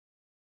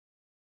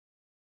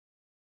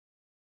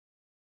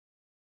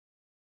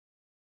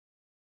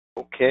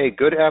Okay,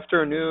 good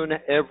afternoon,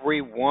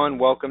 everyone.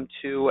 Welcome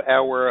to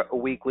our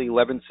weekly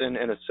Levinson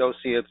and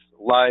Associates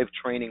live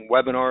training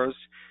webinars.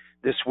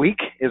 This week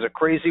is a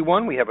crazy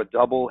one. We have a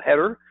double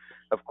header.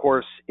 Of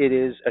course, it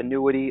is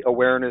Annuity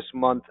Awareness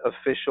Month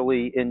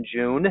officially in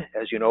June,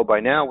 as you know by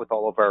now, with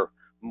all of our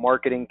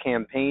marketing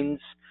campaigns.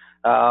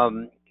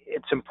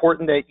 It's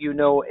important that you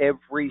know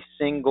every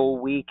single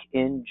week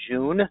in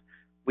June,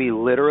 we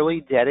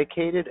literally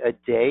dedicated a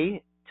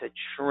day to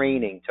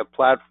training, to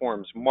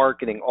platforms,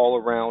 marketing all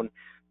around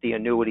the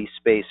annuity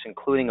space,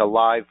 including a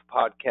live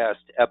podcast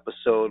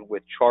episode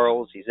with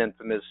Charles. He's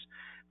infamous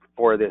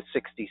for the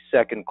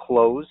 60-second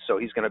close, so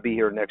he's going to be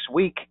here next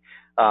week.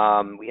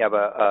 We have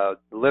a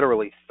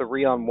literally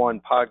 3-on-1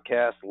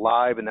 podcast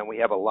live, and then we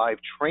have a live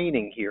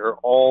training here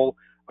all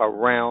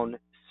around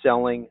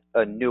selling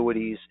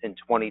annuities in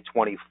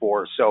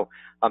 2024. So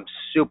I'm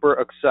super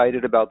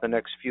excited about the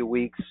next few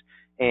weeks.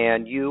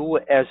 And you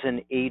as an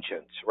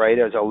agent, right,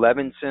 as a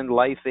Levinson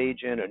life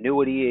agent,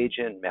 annuity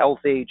agent, health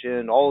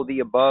agent, all of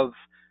the above,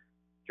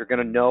 you're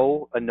going to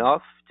know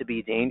enough to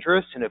be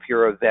dangerous. And if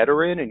you're a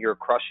veteran and you're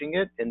crushing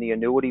it in the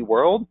annuity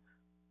world,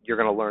 you're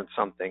going to learn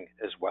something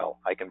as well.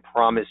 I can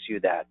promise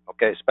you that,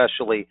 okay,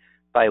 especially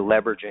by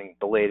leveraging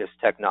the latest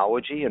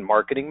technology and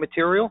marketing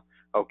material.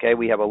 Okay,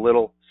 we have a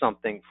little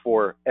something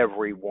for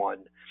everyone.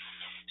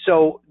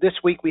 So this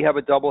week we have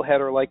a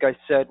doubleheader. Like I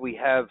said, we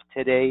have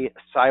today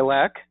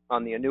SILAC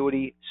on the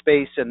annuity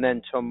space, and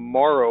then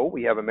tomorrow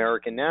we have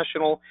American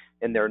National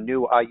in their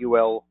new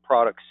IUL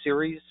product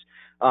series.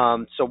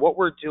 So what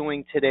we're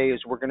doing today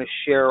is we're going to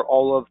share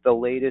all of the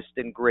latest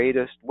and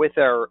greatest with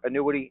our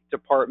annuity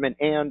department,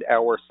 and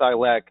our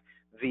SILAC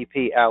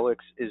VP,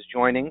 Alex, is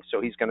joining.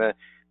 So he's going to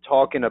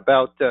talk in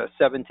about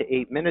 7 to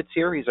 8 minutes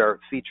here. He's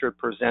our featured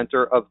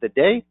presenter of the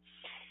day.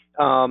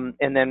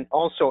 And then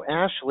also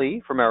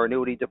Ashley from our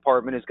annuity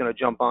department is going to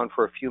jump on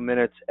for a few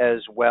minutes as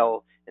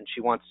well, and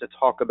she wants to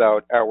talk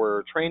about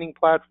our training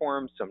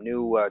platform, some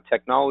new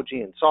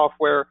technology and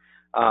software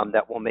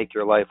that will make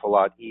your life a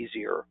lot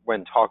easier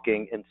when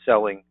talking and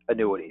selling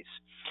annuities.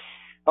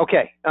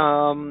 Okay,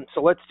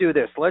 so let's do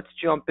this. Let's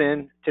jump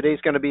in.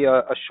 Today's going to be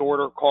a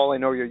shorter call. I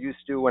know you're used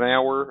to an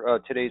hour.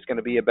 Today's going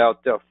to be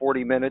about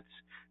 40 minutes,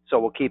 so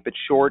we'll keep it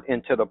short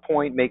and to the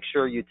point. Make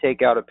sure you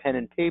take out a pen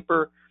and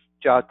paper.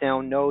 Jot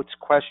down notes,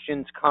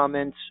 questions,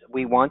 comments.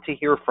 We want to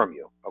hear from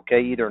you,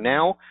 okay? Either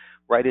now,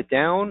 write it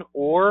down,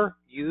 or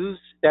use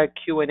that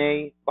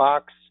Q&A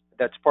box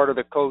that's part of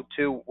the Code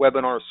 2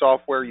 webinar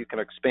software. You can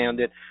expand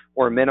it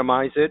or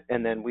minimize it,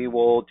 and then we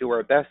will do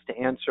our best to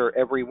answer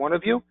every one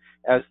of you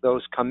as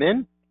those come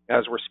in,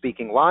 as we're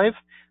speaking live.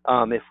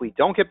 If we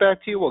don't get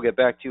back to you, we'll get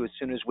back to you as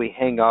soon as we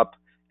hang up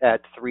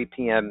at 3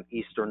 p.m.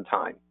 Eastern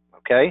Time,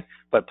 okay?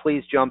 But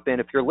please jump in.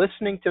 If you're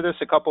listening to this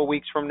a couple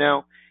weeks from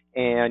now,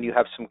 and you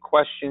have some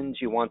questions,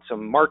 you want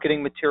some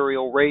marketing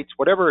material, rates,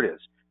 whatever it is,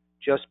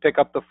 just pick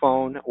up the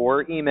phone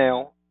or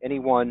email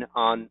anyone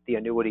on the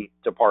annuity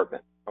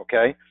department,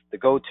 okay? The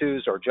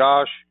go-tos are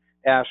Josh,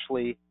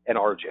 Ashley, and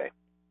RJ.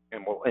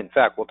 And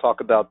we'll talk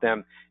about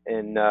them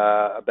in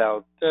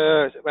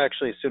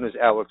actually as soon as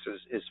Alex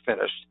is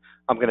finished.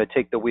 I'm going to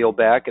take the wheel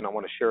back, and I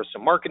want to share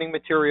some marketing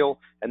material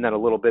and then a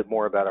little bit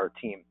more about our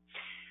team.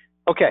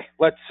 Okay,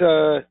 let's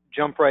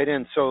jump right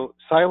in. So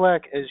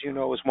SILAC, as you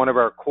know, is one of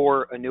our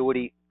core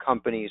annuity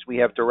companies. We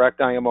have direct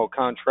IMO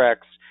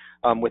contracts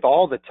with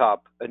all the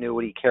top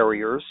annuity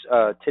carriers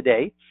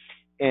today.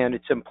 And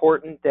it's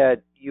important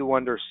that you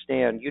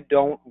understand you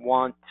don't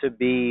want to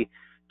be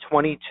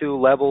 22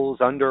 levels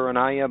under an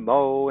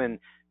IMO, and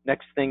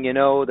next thing you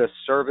know, the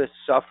service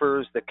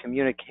suffers, the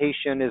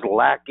communication is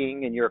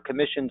lacking, and your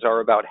commissions are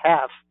about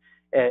half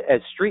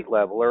at street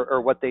level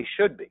or what they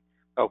should be.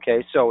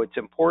 Okay, so it's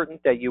important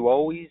that you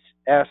always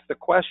ask the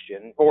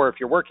question, or if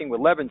you're working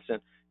with Levinson,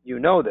 you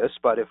know this,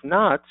 but if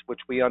not, which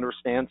we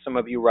understand, some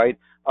of you write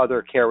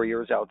other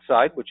carriers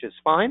outside, which is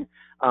fine,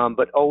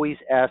 but always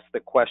ask the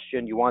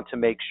question. You want to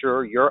make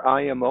sure your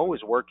IMO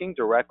is working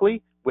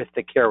directly with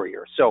the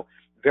carrier. So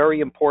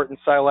very important.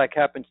 SILAC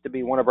happens to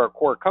be one of our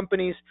core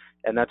companies,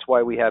 and that's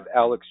why we have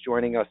Alex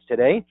joining us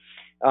today.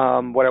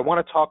 What I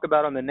want to talk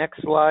about on the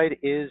next slide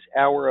is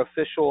our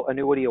official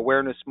Annuity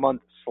Awareness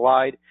Month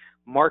slide.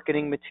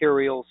 Marketing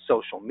materials,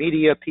 social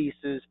media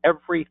pieces,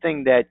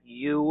 everything that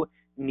you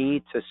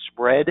need to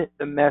spread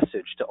the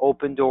message, to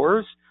open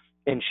doors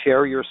and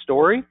share your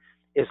story,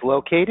 is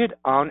located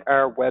on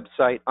our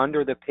website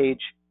under the page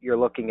you're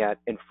looking at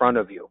in front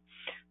of you.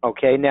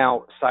 Okay,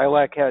 now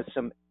SILAC has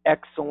some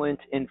excellent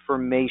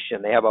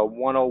information. They have a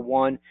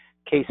 101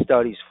 case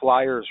studies,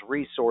 flyers,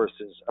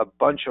 resources, a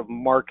bunch of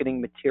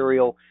marketing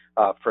material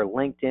for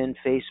LinkedIn,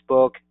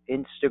 Facebook,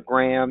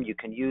 Instagram. You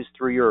can use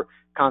through your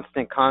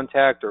Constant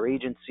Contact or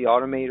Agency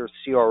Automator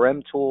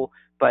CRM tool,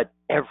 but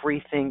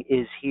everything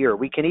is here.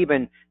 We can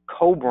even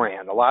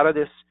co-brand a lot of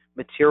this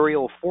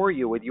material for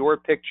you with your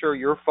picture,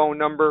 your phone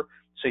number,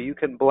 so you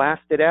can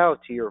blast it out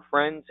to your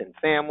friends and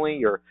family,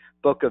 your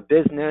book of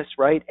business,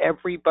 right?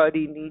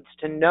 Everybody needs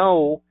to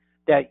know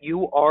that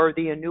you are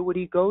the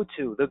annuity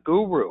go-to, the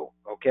guru,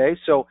 okay?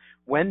 So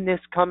when this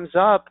comes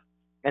up,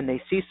 and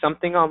they see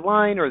something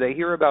online or they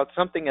hear about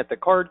something at the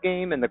card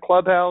game in the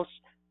clubhouse,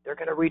 they're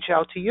going to reach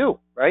out to you,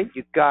 right?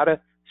 You got to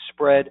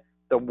spread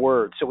the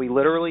word. So we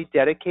literally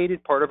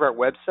dedicated part of our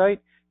website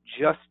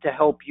just to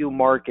help you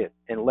market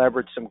and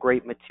leverage some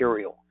great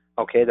material,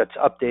 okay, that's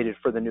updated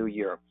for the new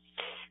year.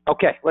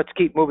 Okay, let's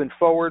keep moving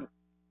forward.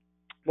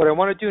 What I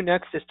want to do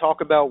next is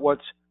talk about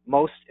what's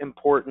most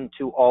important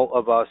to all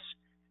of us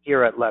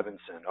here at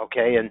Levinson,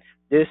 okay? And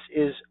this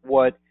is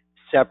what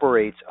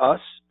separates us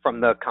from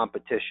the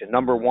competition.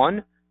 Number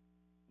one,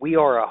 we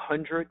are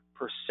 100%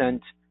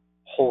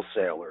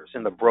 wholesalers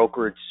in the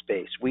brokerage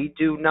space. We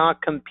do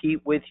not compete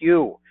with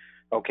you,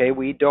 okay?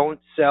 We don't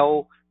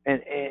sell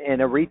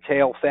in a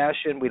retail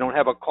fashion. We don't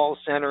have a call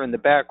center in the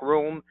back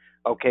room,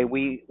 okay?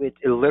 It's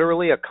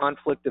literally a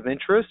conflict of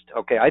interest,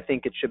 okay? I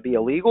think it should be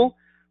illegal.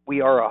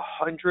 We are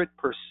 100%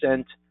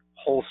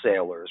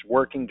 wholesalers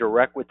working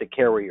direct with the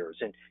carriers,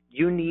 and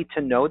you need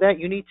to know that.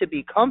 You need to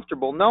be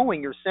comfortable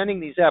knowing you're sending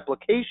these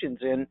applications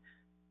in,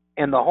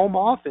 and the home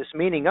office,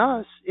 meaning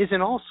us,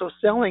 isn't also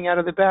selling out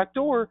of the back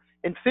door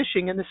and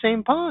fishing in the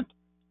same pond,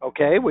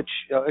 okay, which,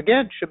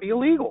 again, should be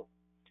illegal.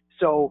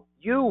 So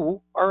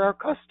you are our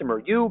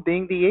customer, you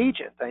being the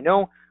agent. I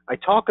know I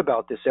talk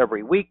about this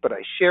every week, but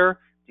I share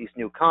these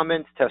new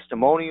comments,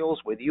 testimonials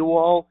with you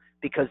all,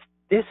 because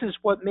this is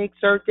what makes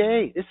our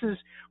day. This is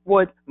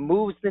what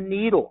moves the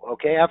needle,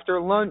 okay, after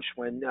lunch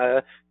when,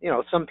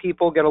 some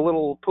people get a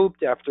little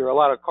pooped after a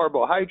lot of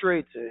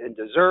carbohydrates and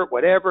dessert,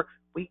 whatever.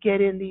 We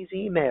get in these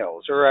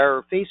emails or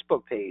our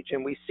Facebook page,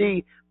 and we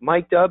see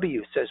Mike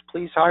W. says,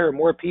 please hire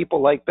more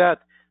people like Beth.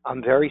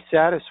 I'm very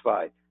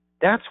satisfied.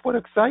 That's what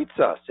excites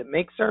us. It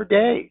makes our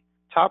day.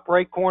 Top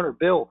right corner,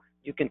 Bill,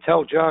 you can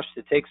tell Josh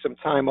to take some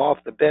time off.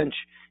 The bench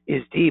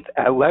is deep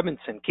at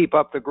Levinson. Keep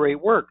up the great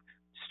work.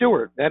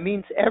 Stuart, that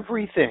means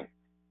everything.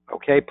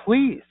 Okay,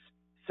 please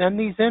send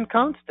these in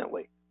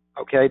constantly.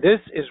 Okay,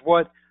 this is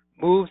what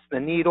moves the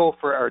needle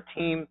for our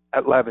team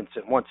at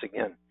Levinson once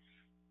again.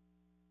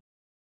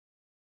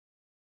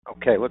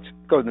 Okay, let's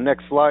go to the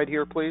next slide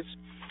here, please.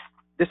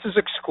 This is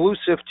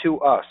exclusive to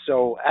us,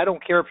 so I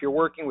don't care if you're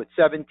working with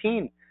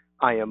 17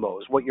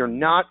 IMOs. What you're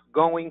not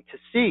going to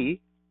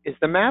see is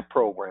the MAP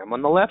program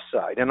on the left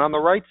side, and on the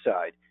right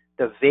side,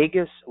 the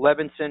Vegas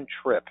Levinson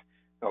trip,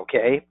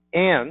 okay?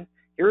 And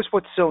here's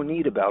what's so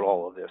neat about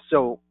all of this.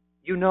 So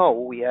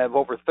we have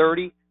over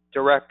 30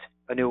 direct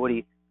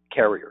annuity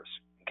carriers,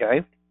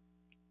 okay?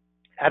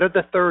 Out of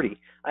the 30,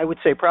 I would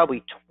say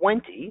probably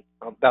 20,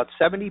 about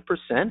 70%,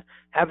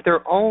 have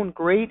their own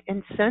great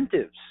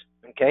incentives,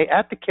 okay,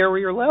 at the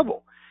carrier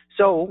level.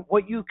 So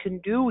what you can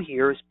do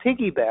here is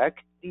piggyback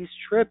these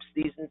trips,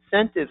 these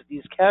incentives,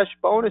 these cash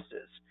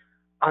bonuses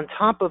on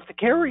top of the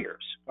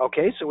carriers,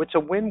 okay? So it's a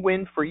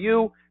win-win for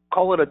you.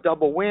 Call it a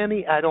double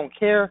whammy. I don't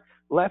care.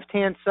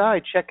 Left-hand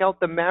side, check out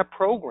the MAP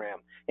program.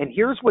 And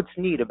here's what's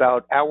neat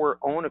about our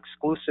own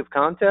exclusive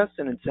contests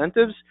and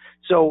incentives.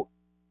 So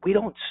we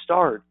don't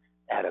start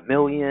at $1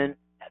 million,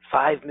 at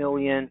 $5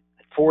 million,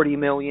 at $40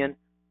 million.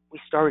 We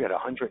start at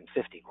 $150,000,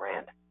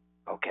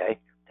 okay?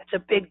 That's a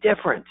big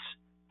difference.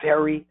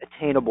 Very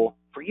attainable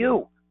for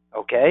you,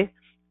 okay?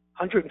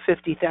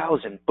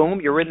 $150,000, boom,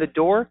 you're in the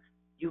door.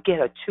 You get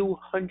a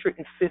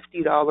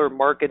 $250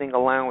 marketing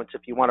allowance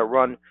if you want to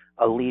run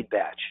a lead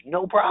batch.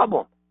 No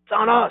problem. It's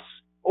on us.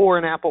 Or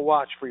an Apple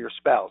Watch for your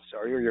spouse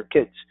or your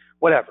kids,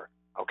 whatever,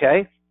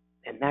 okay?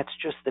 And that's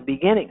just the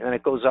beginning. And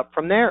it goes up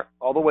from there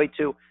all the way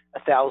to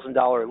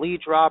 $1,000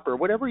 lead drop or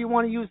whatever you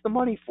want to use the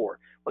money for.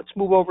 Let's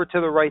move over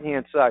to the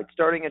right-hand side,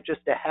 starting at just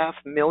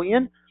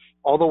 $500,000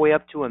 all the way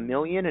up to $1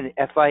 million in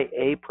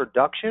FIA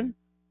production.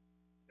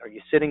 Are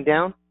you sitting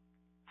down?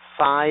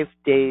 5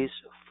 days,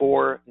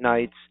 4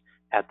 nights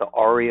at the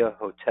Aria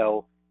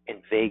Hotel in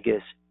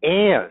Vegas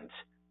and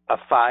a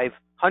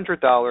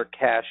 $500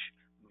 cash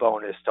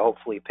bonus to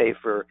hopefully pay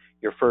for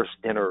your first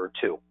dinner or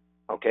two,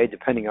 okay,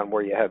 depending on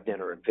where you have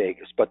dinner in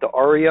Vegas. But the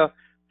Aria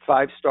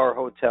 5-star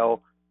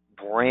hotel,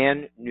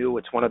 brand new.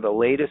 It's one of the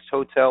latest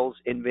hotels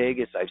in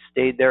Vegas. I've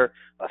stayed there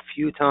a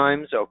few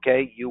times,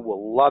 okay? You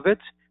will love it.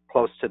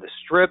 Close to the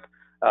Strip.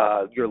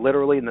 You're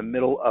literally in the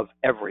middle of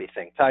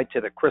everything. Tied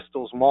to the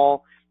Crystals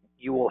Mall.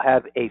 You will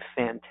have a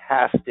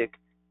fantastic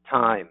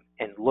time.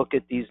 And look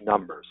at these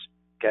numbers,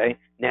 okay?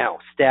 Now,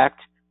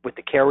 stacked with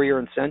the carrier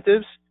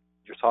incentives,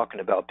 you're talking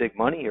about big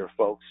money here,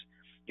 folks.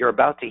 You're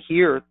about to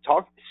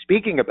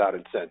speaking about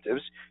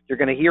incentives, you're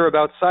going to hear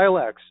about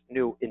SILAC's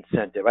new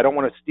incentive. I don't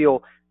want to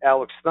steal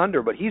Alex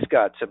Thunder, but he's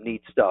got some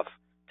neat stuff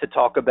to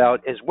talk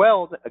about as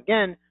well,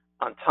 again,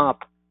 on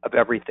top of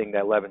everything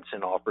that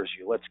Levinson offers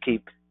you. Let's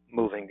keep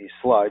moving these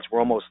slides. We're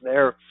almost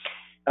there.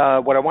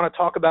 What I want to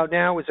talk about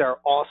now is our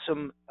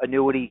awesome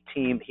annuity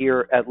team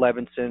here at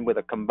Levinson with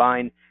a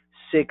combined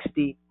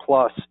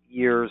 60-plus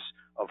years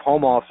of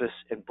home office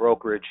and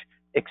brokerage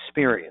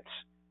experience,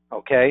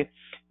 okay?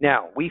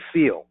 Now, we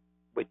feel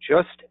with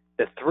just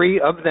the 3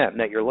 of them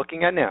that you're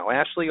looking at now,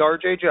 Ashley,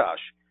 RJ, Josh,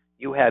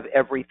 you have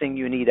everything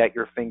you need at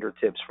your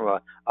fingertips from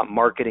a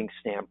marketing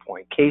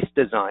standpoint, case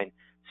design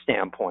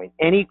standpoint.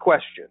 Any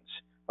questions,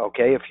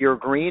 okay? If you're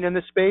green in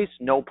the space,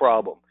 no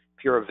problem.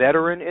 If you're a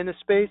veteran in the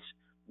space,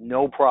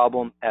 no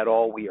problem at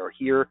all. We are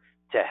here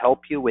to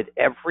help you with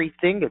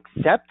everything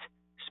except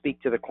speak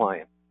to the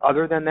client.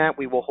 Other than that,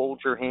 we will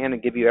hold your hand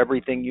and give you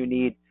everything you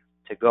need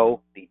to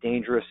go be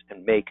dangerous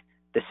and make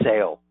the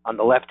sale. On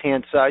the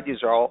left-hand side,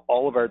 these are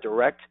all of our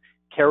direct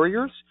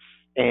carriers.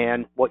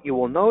 And what you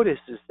will notice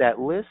is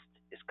that list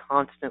is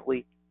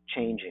constantly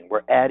changing.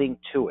 We're adding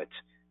to it.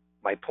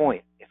 My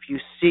point, if you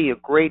see a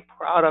great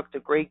product, a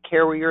great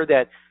carrier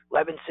that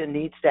Levinson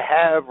needs to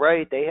have,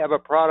 right? They have a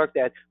product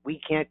that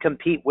we can't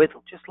compete with,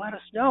 just let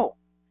us know.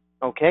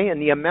 Okay?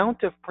 And the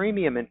amount of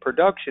premium and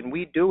production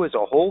we do as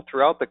a whole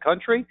throughout the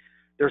country,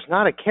 there's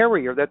not a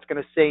carrier that's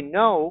going to say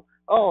no,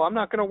 oh, I'm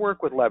not going to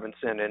work with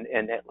Levinson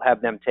and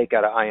have them take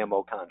out an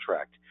IMO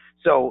contract.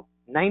 So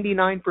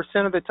 99%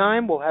 of the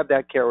time, we'll have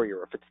that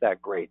carrier if it's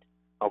that great.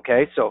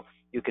 Okay? So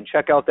you can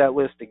check out that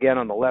list again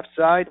on the left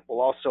side.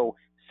 We'll also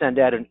send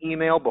out an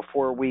email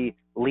before we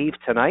leave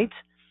tonight,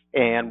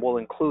 and we'll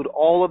include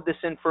all of this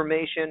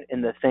information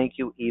in the thank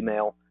you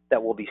email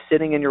that will be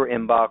sitting in your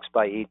inbox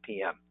by 8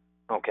 p.m.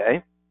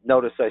 Okay?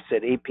 Notice I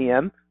said 8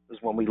 p.m. is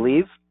when we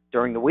leave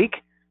during the week.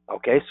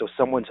 Okay? So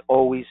someone's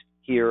always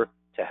here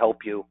to help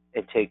you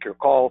and take your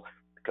call,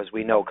 because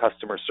we know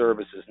customer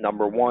service is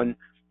number one.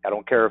 I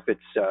don't care if it's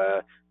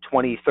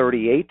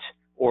 2038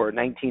 or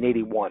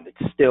 1981.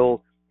 It's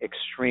still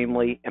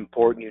extremely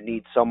important. You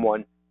need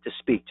someone to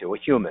speak to, a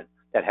human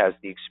that has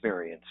the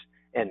experience.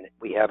 And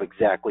we have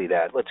exactly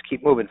that. Let's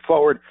keep moving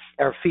forward.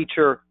 Our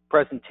feature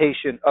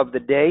presentation of the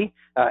day,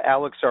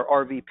 Alex, our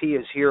RVP,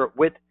 is here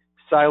with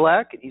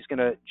SILAC, and he's going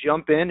to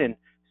jump in and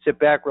sit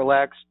back,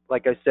 relax.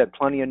 Like I said,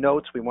 plenty of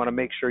notes. We want to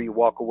make sure you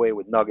walk away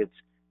with nuggets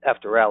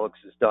after Alex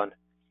is done.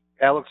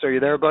 Alex, are you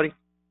there, buddy?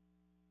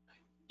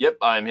 Yep,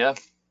 I'm here.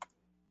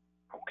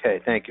 Okay,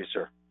 thank you,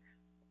 sir.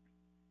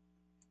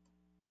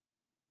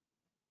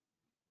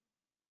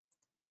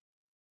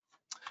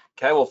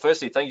 Okay, well,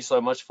 firstly, thank you so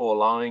much for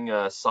allowing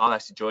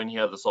SILAC to join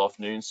here this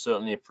afternoon.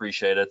 Certainly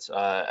appreciate it.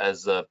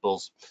 As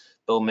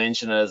Bill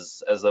mentioned,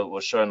 as it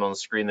was shown on the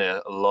screen, there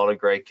are a lot of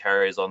great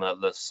carriers on that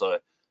list. So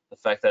the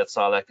fact that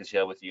SILAC is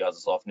here with you guys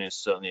this afternoon,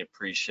 certainly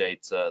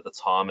appreciate the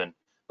time and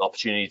the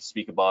opportunity to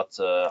speak about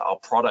our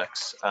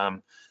products.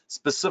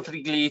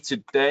 Specifically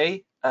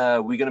today,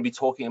 we're going to be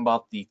talking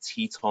about the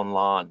Teton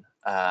line.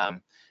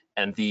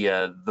 And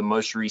the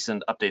most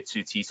recent update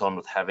to Teton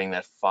with having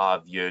that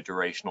 5-year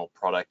durational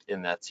product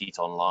in that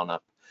Teton lineup.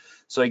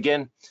 So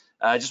again,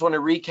 I just want to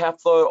recap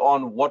though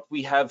on what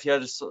we have here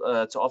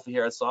to offer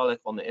here at SILAC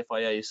on the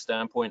FIA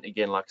standpoint.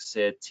 Again, like I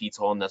said,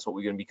 Teton, that's what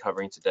we're going to be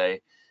covering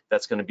today.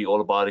 That's going to be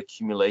all about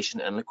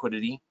accumulation and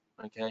liquidity.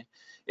 Okay,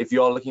 if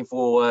you are looking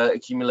for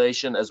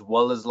accumulation as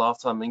well as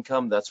lifetime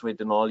income, that's where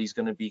Denali is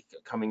going to be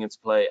coming into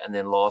play. And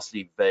then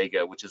lastly,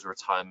 Vega, which is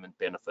retirement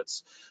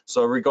benefits.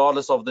 So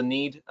regardless of the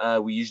need,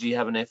 we usually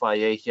have an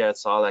FIA here at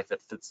SILAC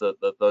that fits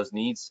those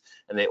needs,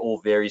 and they all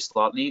vary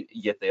slightly,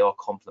 yet they are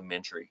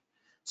complementary.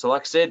 So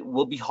like I said,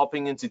 we'll be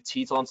hopping into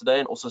Teton today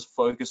and also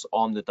focus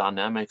on the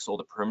dynamics or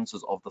the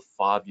parameters of the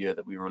 5-year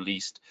that we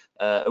released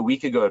a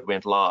week ago. It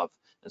went live.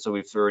 And so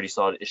we've already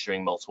started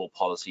issuing multiple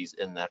policies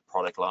in that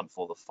product line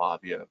for the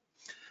 5-year.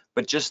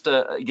 But just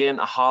again,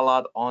 a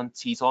highlight on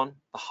Teton,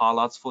 the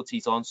highlights for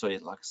Teton. So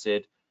like I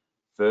said,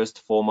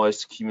 first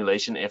foremost,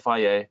 accumulation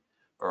FIA,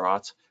 all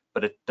right,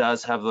 but it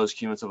does have those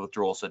cumulative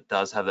withdrawals, so it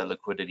does have that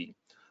liquidity.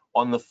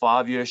 On the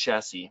 5-year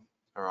chassis,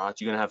 all right,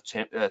 you're going to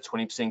have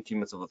 20%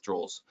 cumulative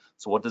withdrawals.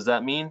 So what does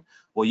that mean?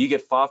 Well, you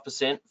get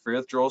 5% free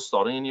withdrawals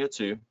starting in year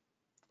 2.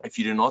 If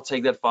you do not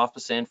take that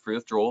 5% free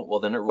withdrawal, well,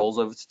 then it rolls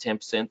over to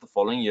 10% the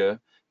following year,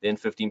 then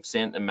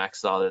 15%, and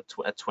max out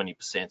at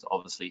 20%,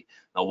 obviously.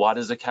 Now, why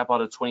does it cap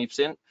out at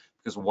 20%?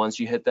 Because once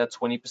you hit that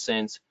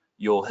 20%,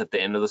 you'll hit the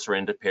end of the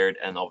surrender period,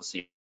 and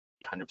obviously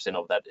 100%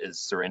 of that is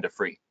surrender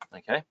free,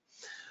 okay?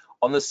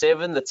 On the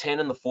 7, the 10,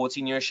 and the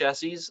 14-year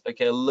chassis,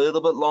 okay, a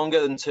little bit longer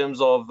in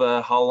terms of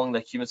how long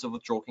that cumulative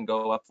withdrawal can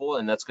go up for,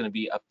 and that's going to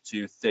be up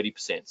to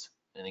 30%.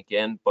 And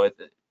again, both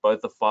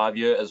the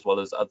 5-year as well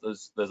as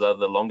those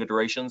other longer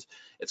durations,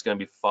 it's going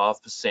to be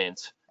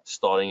 5%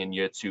 starting in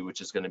year 2,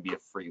 which is going to be a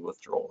free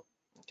withdrawal.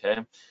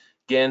 Okay,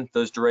 again,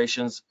 those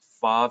durations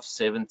 5,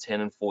 7,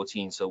 10, and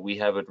 14. So we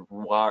have it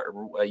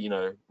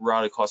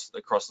right across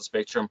the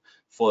spectrum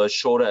for the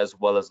shorter as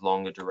well as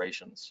longer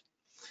durations.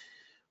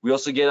 We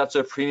also get up to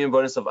a premium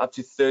bonus of up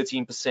to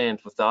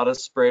 13% without a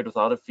spread,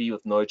 without a fee,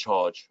 with no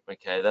charge.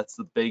 Okay, that's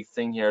the big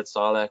thing here at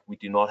SILAC. We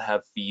do not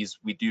have fees.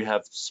 We do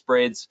have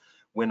spreads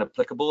when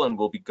applicable, and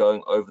we'll be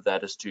going over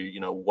that as to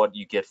what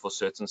you get for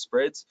certain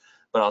spreads.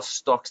 But our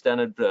stock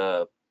standard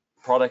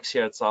products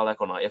here at SILAC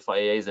on our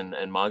FIAs and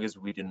MAGAs,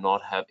 we do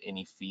not have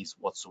any fees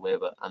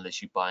whatsoever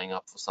unless you're buying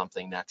up for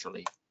something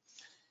naturally.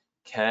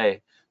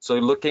 Okay, so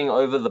looking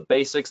over the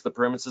basics, the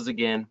parameters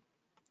again.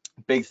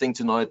 Big thing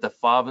to note, the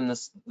 5 and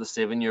the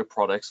 7-year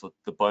products with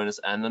the bonus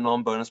and the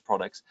non-bonus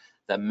products,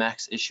 that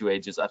max issue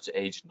age is up to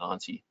age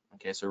 90.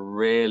 Okay, so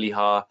really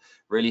high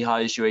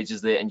issue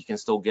ages there, and you can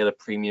still get a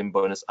premium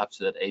bonus up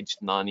to that age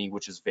 90,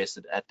 which is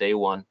vested at day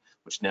 1,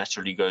 which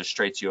naturally goes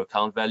straight to your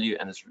account value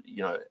and is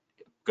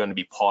going to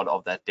be part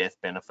of that death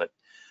benefit.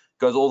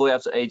 Goes all the way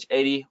up to age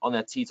 80 on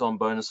that Teton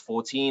bonus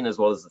 14, as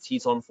well as the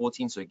Teton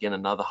 14. So again,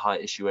 another high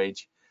issue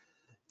age.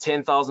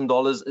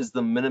 $10,000 is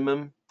the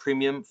minimum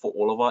premium for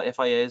all of our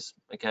FIAs.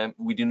 Okay,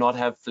 we do not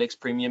have flex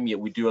premium yet.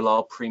 We do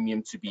allow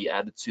premium to be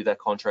added to that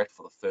contract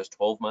for the first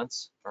 12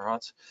 months. All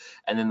right,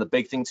 and then the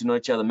big thing to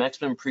note here, the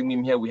maximum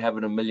premium here, we have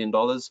it $1 million.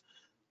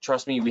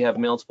 Trust me, we have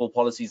multiple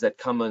policies that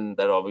come in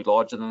that are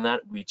larger than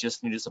that. We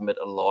just need to submit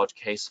a large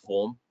case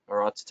form, all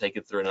right, to take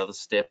it through another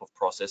step of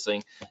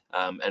processing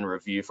and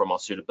review from our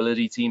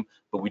suitability team.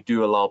 But we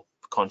do allow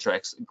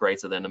contracts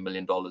greater than $1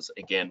 million,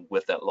 again,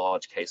 with that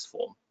large case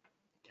form.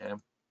 Okay.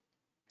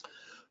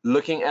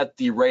 Looking at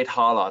the rate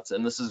highlights,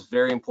 and this is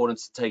very important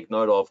to take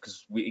note of,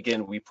 because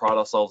we pride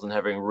ourselves in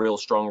having real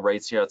strong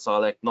rates here at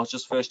SILAC, not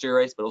just first year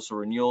rates, but also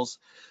renewals.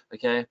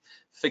 Okay,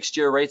 fixed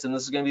year rates, and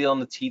this is going to be on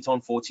the Teton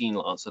 14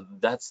 line. So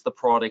that's the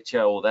product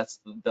here, or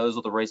those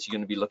are the rates you're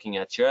going to be looking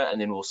at here, and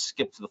then we'll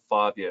skip to the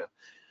 5-year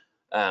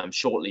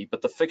shortly.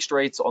 But the fixed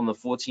rates on the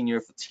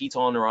 14-year for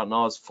Teton right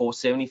now is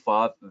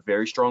 475,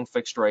 very strong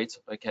fixed rate.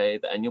 Okay,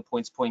 the annual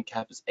point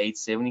cap is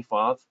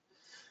 875.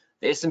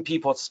 The S&P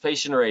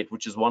participation rate,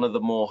 which is one of the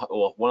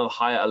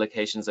higher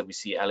allocations that we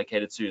see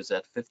allocated to, is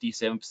at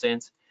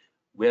 57%.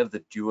 We have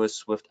the Duo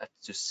Swift up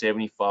to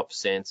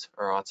 75%.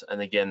 All right,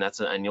 and again, that's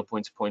an annual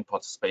point-to-point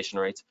participation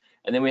rate.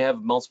 And then we have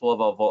multiple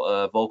of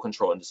our vol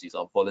control indices,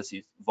 our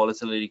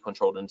volatility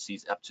controlled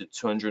indices, up to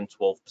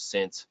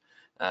 212%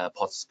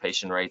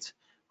 participation rate.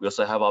 We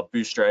also have our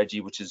boost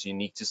strategy, which is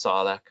unique to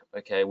SILAC,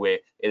 okay, where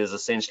it is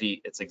essentially,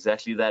 it's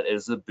exactly that, it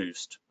is a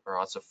boost. All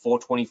right, so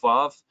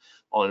 425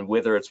 on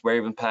whether it's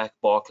Ravenpack,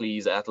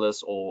 Barclays,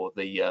 Atlas, or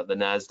the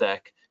NASDAQ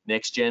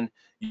Next Gen,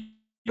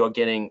 you're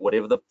getting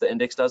whatever the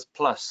index does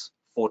plus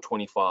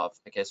 425.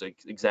 Okay, so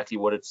exactly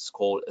what it's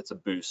called, it's a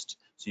boost.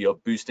 So you're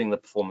boosting the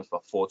performance by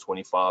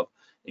 425.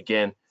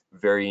 Again,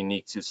 very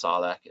unique to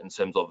SILAC in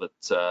terms of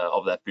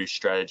of that boost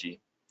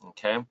strategy.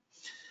 Okay.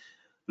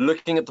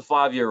 Looking at the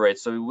 5-year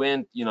rates, so we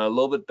went, a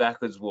little bit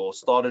backwards. Well,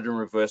 started in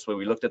reverse where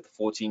we looked at the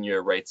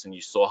 14-year rates and you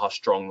saw how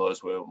strong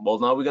those were. Well,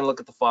 now we're going to look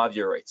at the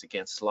 5-year rates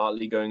again,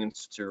 slightly going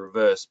into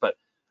reverse. But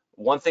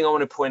one thing I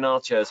want to point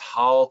out here is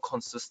how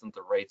consistent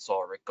the rates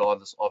are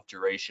regardless of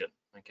duration.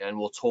 Okay, and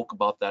we'll talk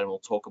about that, and we'll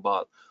talk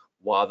about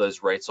why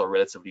those rates are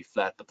relatively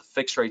flat. But the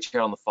fixed rate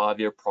here on the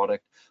 5-year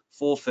product,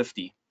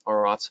 450. All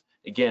right.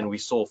 Again, we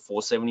saw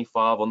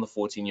 475 on the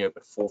 14-year,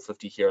 but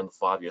 450 here on the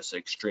 5-year, so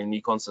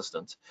extremely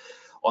consistent.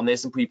 On the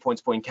S&P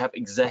point-to-point cap,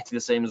 exactly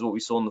the same as what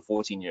we saw in the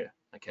 14-year,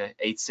 okay,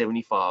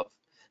 875.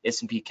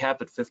 S&P cap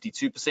at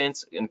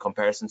 52% in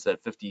comparison to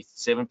that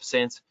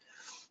 57%.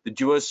 The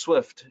Duo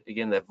Swift,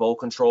 again, that vol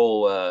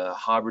control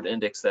hybrid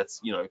index that's,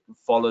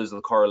 follows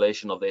the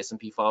correlation of the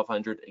S&P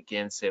 500,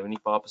 again,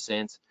 75%.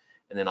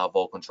 And then our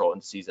vol control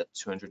indices at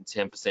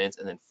 210%,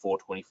 and then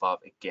 425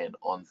 again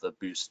on the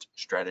boost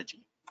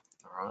strategy.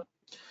 All right.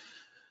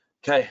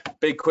 Okay,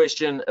 big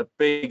question.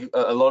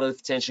 A lot of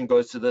attention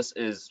goes to this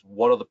is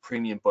what are the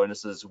premium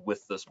bonuses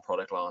with this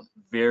product line?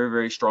 Very,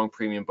 very strong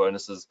premium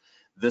bonuses.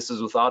 This is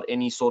without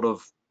any sort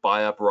of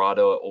buy-up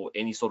rider or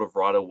any sort of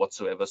rider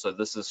whatsoever. So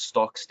this is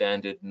stock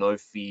standard, no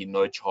fee,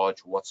 no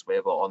charge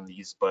whatsoever on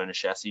these bonus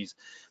chassis.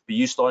 But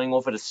you starting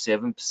off at a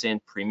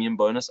 7% premium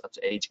bonus up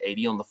to age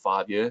 80 on the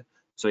 5-year.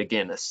 So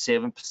again, a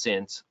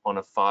 7% on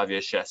a 5-year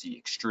chassis,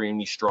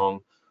 extremely strong.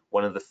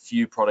 One of the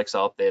few products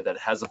out there that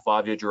has a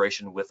 5-year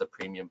duration with a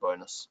premium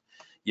bonus.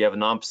 You have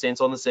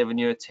 9% on the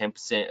 7-year,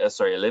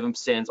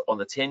 11% on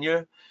the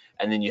 10-year,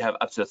 and then you have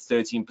up to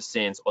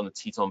 13% on the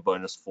Teton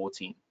bonus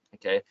 14.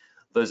 Okay,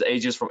 those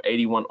ages from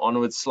 81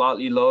 onwards,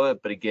 slightly lower,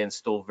 but again,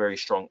 still very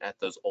strong at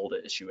those older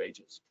issue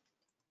ages.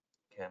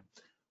 Okay,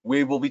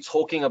 we will be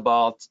talking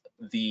about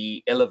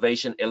the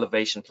elevation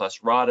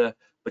plus rider,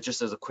 but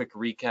just as a quick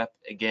recap,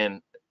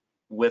 again,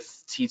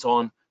 with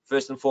Teton,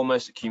 first and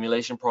foremost,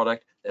 accumulation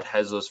product that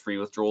has those free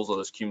withdrawals or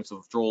those cumulative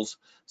withdrawals.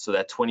 So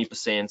that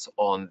 20%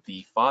 on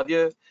the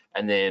 5-year,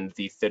 and then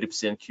the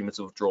 30%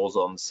 cumulative withdrawals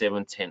on the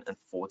 7, 10, and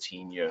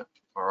 14-year.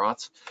 All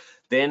right.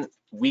 Then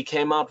we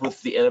came out with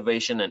the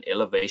elevation and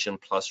elevation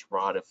plus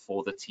rider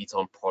for the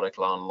Teton product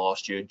line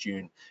last year,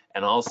 June.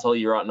 And I'll tell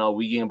you right now,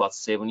 we're getting about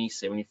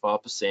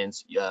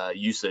 75%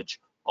 usage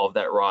of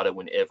that rider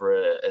whenever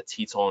a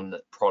Teton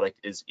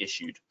product is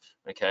issued.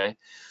 Okay,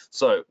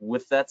 so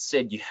with that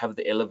said, you have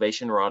the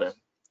elevation rider.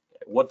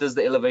 What does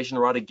the elevation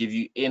rider give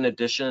you in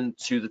addition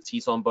to the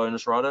Teton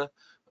bonus rider?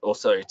 Or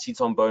sorry,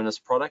 Teton bonus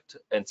product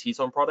and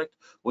Teton product?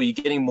 Well, you're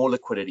getting more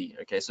liquidity.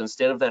 Okay, so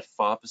instead of that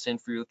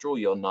 5% free withdrawal,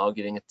 you're now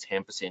getting a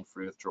 10%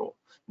 free withdrawal.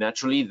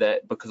 Naturally,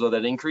 that because of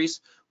that increase,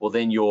 well,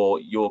 then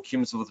your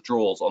cumulative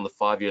withdrawals on the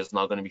 5 years is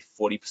now going to be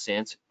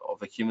 40%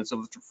 of a cumulative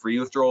free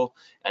withdrawal,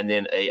 and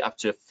then up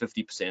to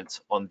 50%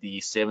 on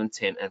the 7,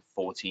 10, and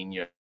 14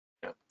 year.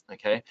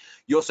 Okay,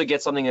 you also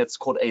get something that's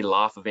called a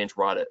life event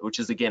rider, which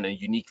is again a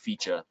unique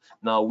feature.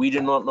 Now, we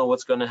do not know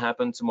what's going to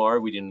happen tomorrow.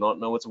 We do not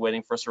know what's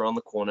waiting for us around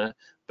the corner,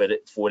 but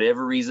for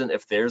whatever reason,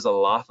 if there's a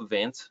life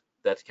event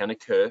that can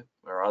occur,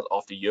 all right,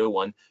 after year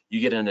 1, you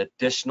get an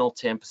additional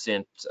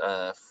 10%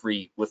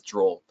 free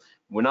withdrawal.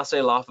 When I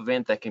say life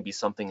event, that can be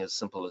something as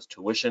simple as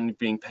tuition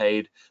being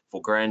paid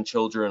for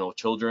grandchildren or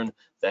children.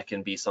 That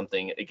can be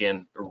something,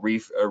 again,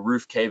 a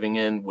roof caving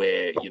in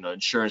where, you know,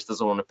 insurance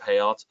doesn't want to pay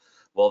out.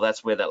 Well,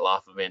 that's where that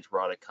life event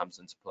rider comes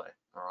into play.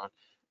 All right.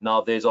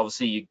 Now, there's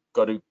obviously, you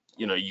got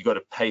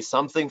to pay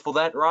something for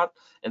that, right?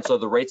 And so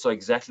the rates are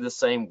exactly the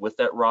same with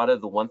that rider.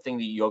 The one thing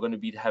that you're going to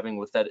be having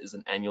with that is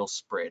an annual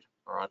spread.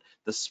 All right.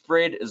 The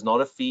spread is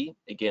not a fee.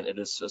 Again, it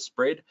is a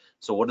spread.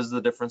 So what is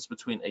the difference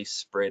between a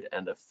spread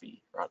and a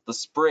fee, right? The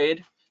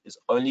spread is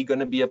only going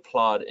to be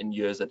applied in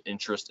years that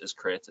interest is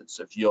credited.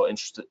 So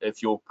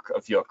if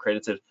you're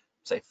credited,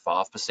 say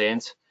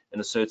 5% in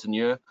a certain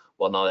year,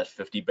 well, now that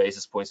 50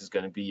 basis points is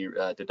going to be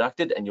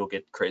deducted, and you'll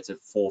get credited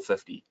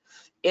 450.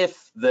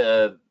 If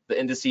the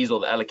indices or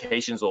the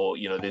allocations, or,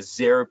 you know, there's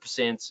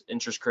 0%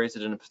 interest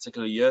credited in a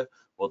particular year,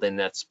 well, then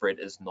that spread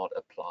is not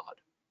applied.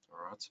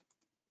 All right.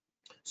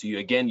 So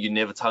you're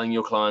never telling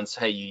your clients,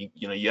 hey,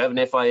 you have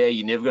an FIA,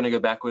 you're never going to go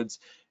backwards.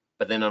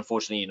 But then,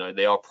 unfortunately, you know,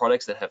 there are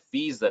products that have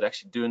fees that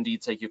actually do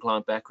indeed take your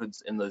client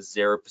backwards in those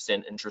 0%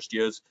 interest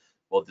years.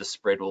 Well, this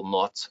spread will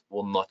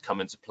not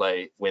come into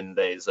play when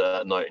there's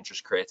no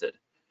interest credited.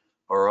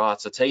 All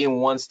right. So taking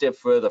one step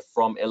further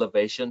from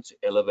elevation to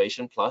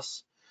elevation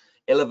plus.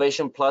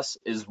 Elevation plus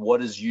is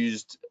what is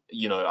used,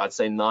 you know, I'd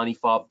say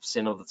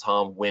 95% of the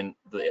time when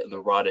the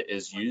rider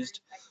is used.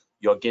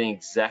 You're getting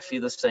exactly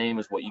the same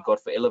as what you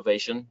got for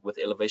elevation with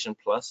elevation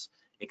plus,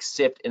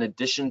 except in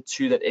addition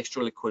to that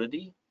extra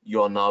liquidity,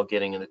 you're now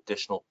getting an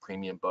additional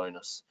premium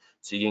bonus.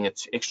 So you're getting an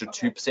extra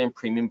 2%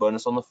 premium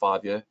bonus on the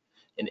 5-year,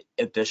 an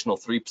additional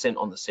 3%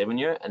 on the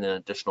 7-year, and an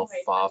additional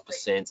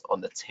 5%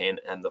 on the 10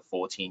 and the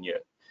 14-year.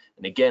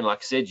 And again, like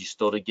I said, you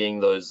started getting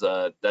those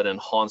that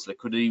enhanced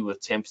liquidity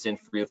with 10%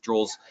 free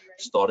withdrawals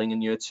starting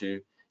in year 2.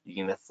 You're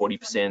getting that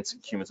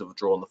 40% cumulative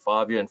withdrawal on the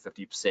 5-year and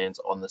 50%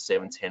 on the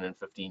 7, 10, and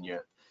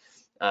 15-year.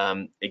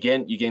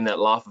 Again, you're getting that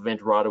life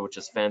event rider, which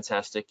is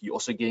fantastic. You're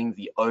also getting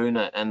the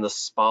owner and the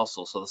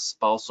spousal. So the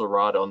spousal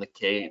rider on the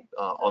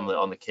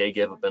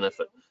caregiver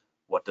benefit.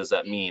 What does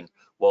that mean?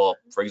 Well,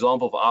 for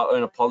example, if I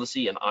own a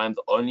policy and I'm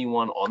the only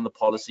one on the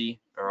policy,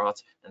 all right,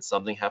 and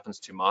something happens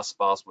to my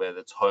spouse, whether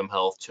it's home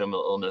health,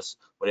 terminal illness,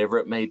 whatever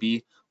it may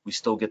be, we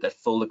still get that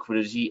full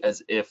liquidity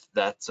as if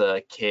that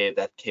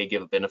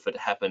caregiver benefit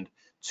happened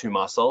to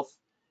myself.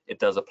 It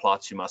does apply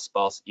to my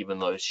spouse, even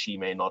though she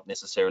may not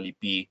necessarily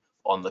be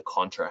on the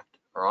contract.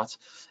 All right.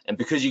 And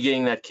because you're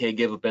getting that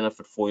caregiver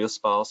benefit for your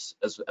spouse,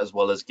 as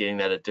well as getting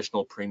that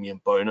additional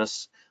premium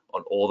bonus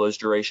on all those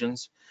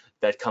durations,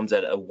 that comes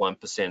at a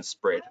 1%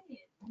 spread.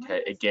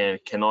 Okay, again,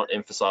 cannot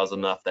emphasize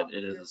enough that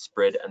it is a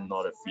spread and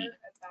not a fee.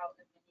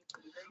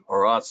 All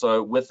right,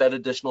 so with that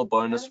additional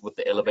bonus, with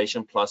the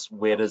elevation plus,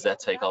 where does that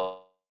take our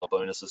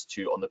bonuses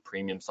to on the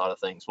premium side of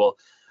things? Well,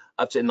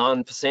 up to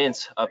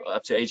 9%,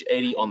 up to age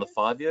 80 on the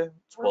 5-year,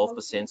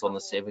 12% on the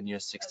 7-year,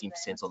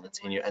 16% on the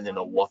 10-year, and then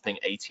a whopping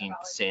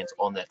 18%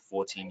 on that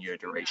 14-year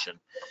duration.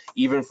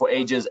 Even for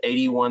ages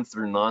 81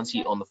 through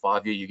 90 on the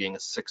 5-year, you're getting a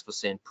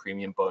 6%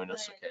 premium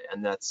bonus, okay?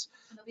 And that's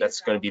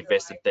going to be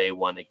vested day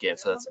 1 again.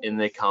 So that's in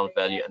the account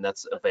value, and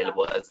that's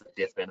available as a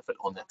death benefit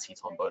on that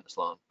Teton bonus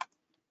line.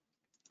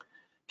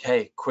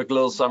 Okay, quick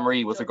little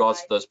summary with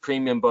regards to those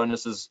premium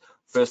bonuses.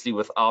 Firstly,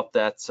 without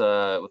that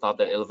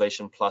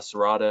elevation plus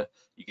rider,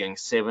 you're getting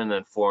 7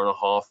 and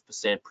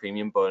 4.5%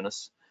 premium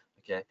bonus.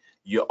 Okay,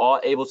 you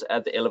are able to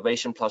add the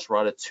elevation plus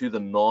rider to the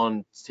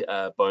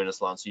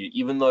non-bonus line. So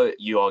even though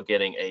you are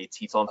getting a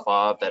Teton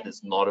 5 that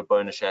is not a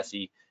bonus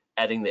chassis,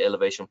 adding the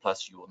elevation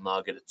plus, you will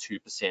now get a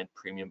 2%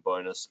 premium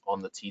bonus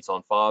on the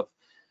Teton 5.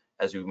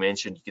 As we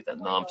mentioned, you get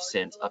that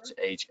 9% up to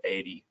age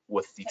 80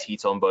 with the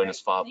Teton bonus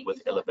 5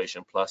 with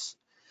elevation plus.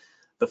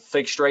 The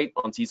fixed rate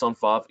on Teton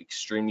 5,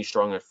 extremely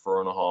strong at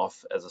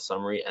 4.5 as a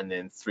summary, and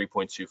then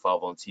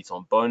 3.25 on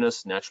Teton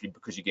bonus. Naturally,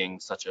 because you're getting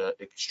such an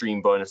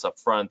extreme bonus up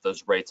front,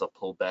 those rates are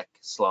pulled back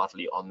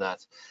slightly on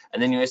that. And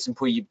then your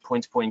S&P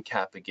point-to-point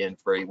cap, again,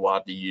 very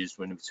widely used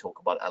when we talk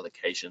about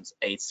allocations,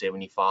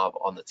 875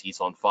 on the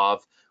Teton 5,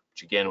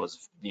 which again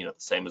was, you know,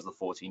 the same as the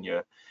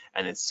 14-year,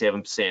 and then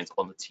 7%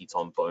 on the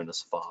Teton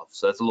bonus 5.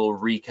 So that's a little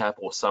recap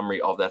or summary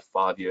of that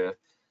 5-year.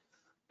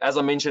 As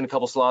I mentioned a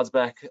couple slides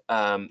back,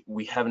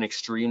 we have an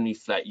extremely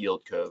flat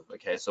yield curve.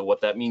 Okay, so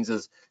what that means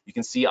is you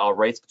can see our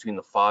rates between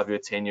the 5-year,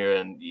 10-year,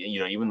 and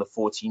even the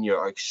 14-year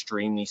are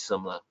extremely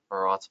similar.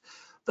 All right,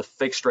 the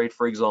fixed rate,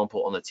 for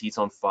example, on the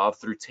Teton 5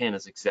 through 10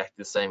 is exactly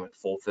the same at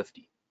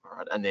 450. All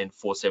right, and then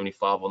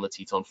 475 on the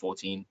Teton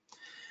 14.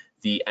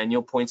 The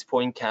annual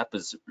point-to-point cap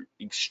is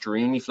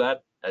extremely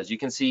flat, as you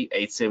can see,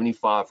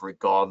 875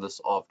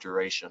 regardless of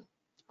duration.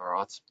 All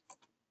right.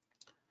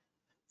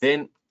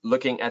 Then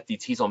looking at the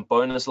Teton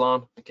bonus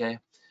line, okay,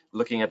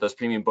 looking at those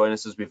premium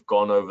bonuses, we've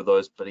gone over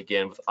those, but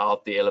again,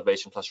 without the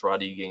elevation plus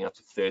rider, you're getting up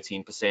to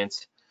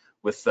 13%.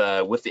 With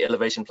the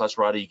elevation plus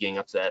rider, you're getting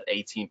up to that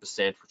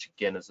 18%, which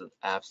again is an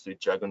absolute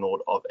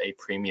juggernaut of a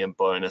premium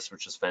bonus,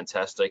 which is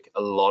fantastic.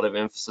 A lot of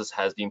emphasis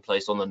has been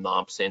placed on the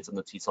 9% and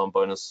the Teton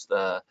bonus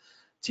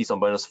Teton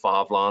bonus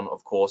 5 line,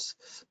 of course.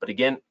 But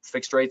again,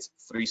 fixed rates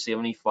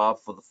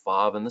 375 for the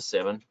 5 and the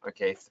 7,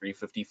 okay,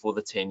 350 for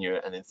the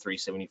 10-year, and then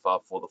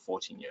 375 for the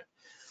 14-year.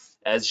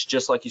 As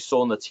just like you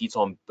saw in the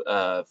Teton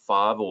 5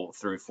 or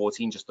through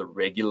 14, just the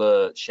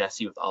regular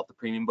chassis without the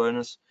premium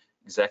bonus,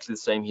 exactly the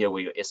same here,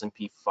 where your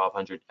S&P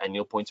 500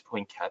 annual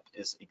point-to-point cap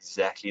is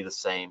exactly the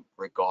same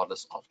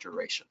regardless of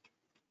duration.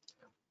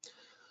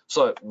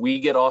 So we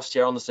get asked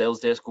here on the sales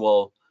desk,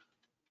 well,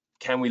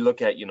 can we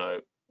look at,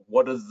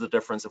 what is the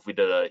difference if we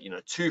did a,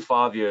 2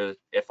 5-year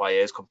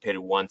FIAs compared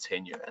to 1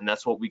 10-year? And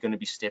that's what we're going to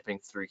be stepping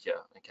through here,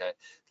 okay?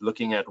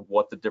 Looking at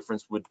what the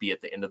difference would be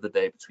at the end of the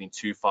day between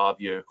 2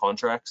 5-year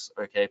contracts,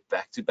 okay,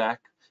 back to back,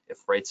 if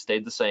rates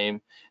stayed the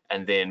same,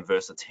 and then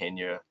versus a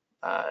 10-year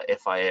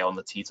FIA on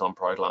the Teton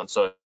product line.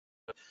 So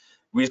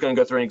we're just going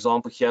to go through an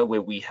example here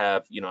where we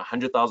have,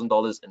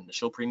 $100,000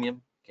 initial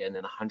premium, okay, and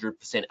then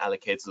 100%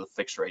 allocated to the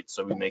fixed rate.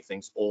 So we make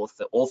things all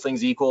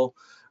things equal,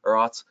 all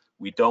right?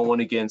 We don't want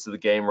to get into the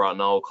game right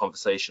now, a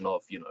conversation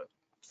of,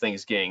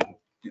 things getting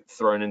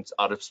thrown into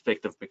out of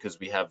perspective because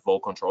we have vol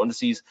control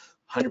indices.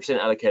 100%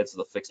 allocated to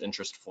the fixed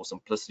interest for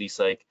simplicity's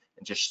sake,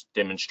 and just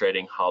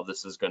demonstrating how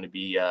this is going to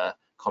be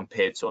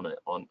compared to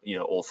on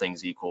all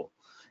things equal.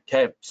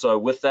 Okay, so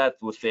with that,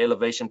 with the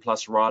elevation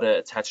plus rider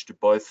attached to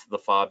both the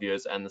 5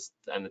 years and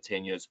the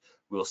 10 years,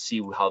 we'll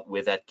see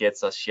where that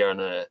gets us here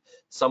in a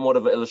somewhat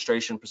of an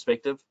illustration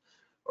perspective.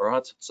 All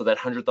right, so that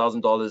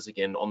 $100,000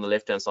 again on the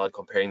left-hand side,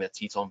 comparing that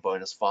Teton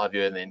bonus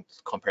 5-year, and then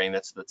comparing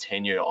that to the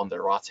 10-year on the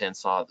right-hand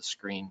side of the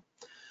screen.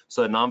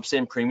 So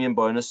 9% premium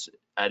bonus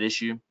at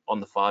issue on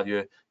the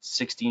 5-year,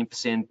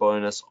 16%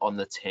 bonus on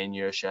the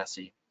 10-year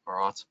chassis. All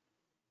right.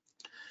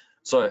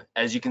 So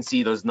as you can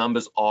see, those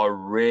numbers are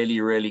really,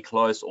 really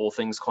close, all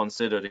things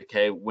considered,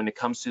 okay? When it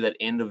comes to that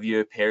end of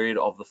year period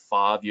of the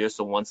 5 years,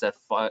 so once that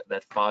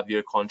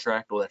 5-year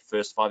contract or that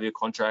first 5-year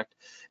contract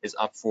is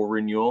up for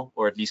renewal,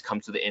 or at least come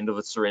to the end of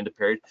its surrender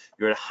period,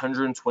 you're at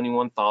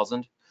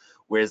 121,000,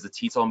 whereas the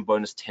Teton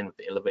bonus 10 with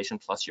the elevation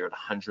plus, you're at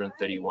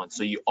 131.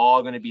 So you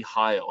are going to be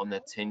higher on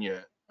that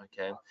 10-year,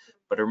 okay?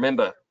 But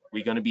remember,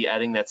 we're going to be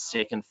adding that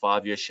second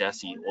 5-year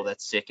chassis or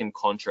that second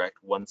contract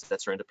once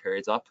that surrender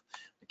period's up.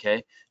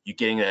 Okay, you're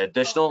getting an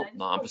additional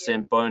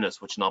 9%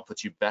 bonus, which now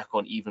puts you back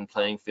on even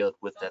playing field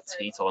with that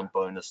Teton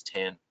bonus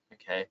 10.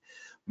 Okay,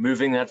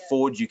 moving that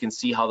forward, you can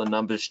see how the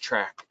numbers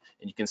track,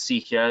 and you can see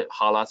here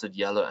highlighted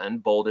yellow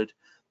and bolded,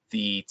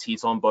 the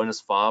Teton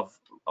bonus 5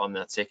 on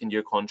that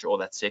second-year contract or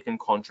that second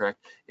contract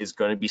is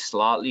going to be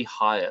slightly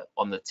higher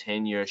on the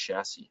 10-year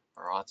chassis.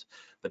 All right,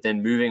 but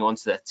then moving on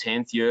to that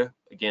 10th year,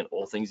 again,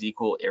 all things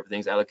equal,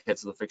 everything's allocated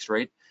to the fixed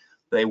rate.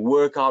 They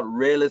work out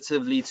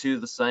relatively to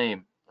the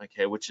same.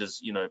 Okay, which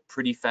is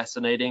pretty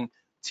fascinating.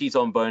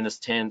 Teton bonus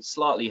 10,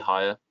 slightly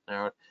higher.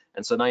 All right,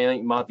 and so now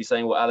you might be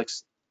saying, well,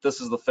 Alex,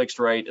 this is the fixed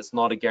rate. It's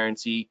not a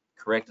guarantee.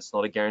 Correct, it's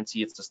not a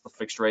guarantee. It's just the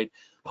fixed rate.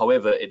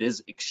 However, it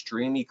is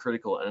extremely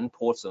critical and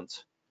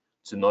important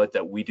to note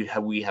that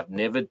we have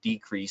never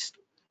decreased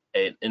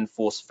an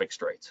in-force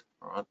fixed rate.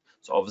 All right,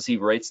 so obviously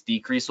rates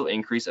decrease or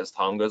increase as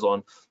time goes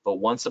on, but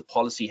once a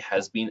policy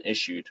has been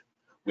issued,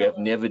 we have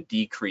never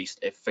decreased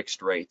a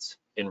fixed rate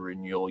in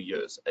renewal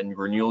years, and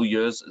renewal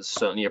years is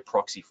certainly a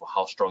proxy for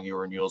how strong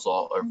your renewals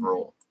are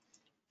overall.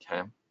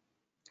 Okay,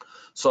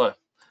 so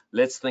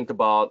let's think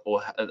about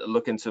or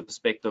look into a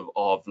perspective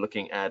of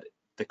looking at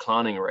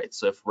declining rates.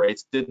 So if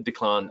rates did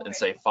decline in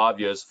say 5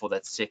 years for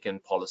that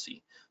second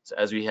policy, so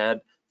as we had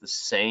the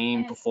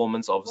same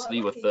performance obviously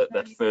with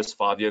that first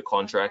 5-year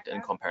contract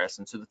in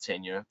comparison to the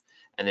 10-year,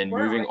 and then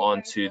moving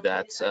on to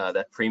that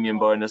that premium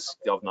bonus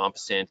of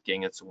 9%,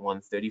 getting it to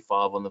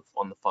 135 on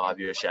the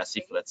 5-year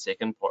chassis for that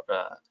second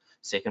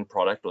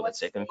product or that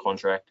second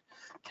contract.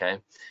 Okay,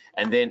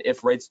 and then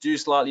if rates do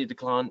slightly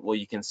decline, well,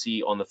 you can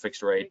see on the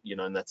fixed rate,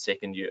 in that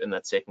second year, in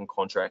that second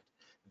contract,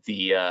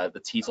 the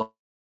Teton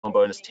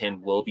bonus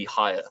 10 will be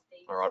higher.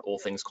 All right, all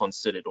things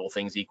considered, all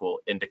things equal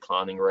in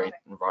declining rate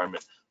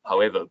environment.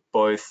 However,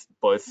 both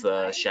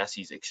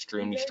chassis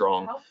extremely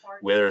strong,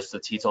 whether it's the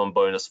Teton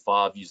bonus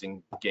 5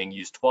 getting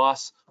used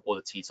twice or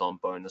the Teton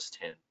bonus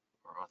 10.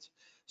 All right.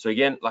 So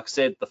again, like I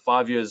said, the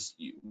 5 years,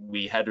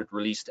 we had it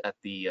released at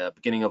the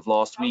beginning of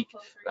last week.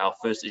 Our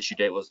first issue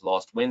date was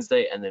last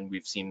Wednesday, and then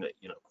we've seen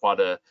quite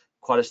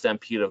a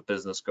stampede of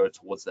business go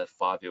towards that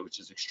 5-year, which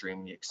is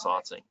extremely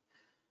exciting.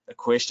 A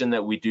question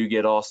that we do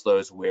get asked though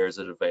is, where is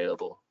it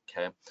available?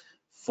 Okay,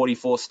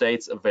 44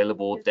 states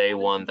available day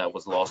one. That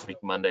was last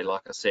week Monday.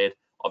 Like I said,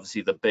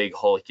 obviously the big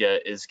hole here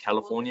is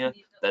California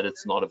that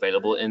it's not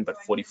available in,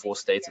 but 44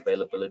 states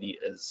availability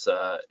is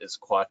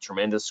quite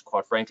tremendous,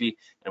 quite frankly,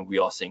 and we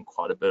are seeing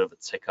quite a bit of a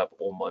tick up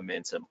or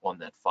momentum on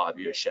that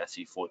 5-year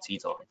chassis for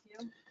Teton.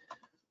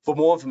 For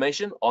more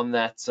information on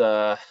that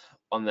Teton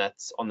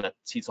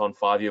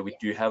 5-year, we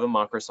do have a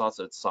microsite,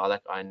 so it's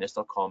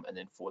SILAC.ins.com and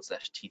then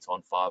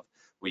 /Teton 5,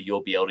 where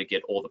you'll be able to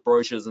get all the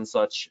brochures and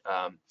such,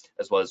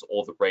 as well as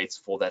all the rates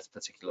for that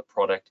particular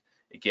product.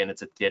 Again,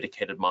 it's a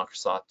dedicated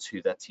microsite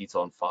to that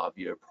Teton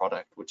 5-year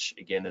product, which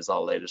again is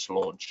our latest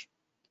launch.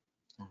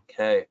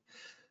 Okay,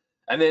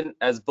 And then,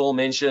 as Bill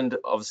mentioned,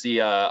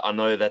 obviously, I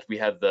know that we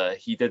have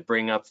he did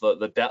bring up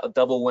the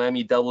double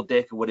whammy, double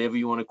deck, or whatever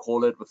you want to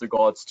call it, with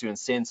regards to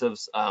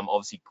incentives.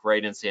 Obviously,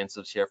 great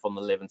incentives here from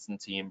the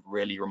Levinson team,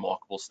 really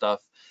remarkable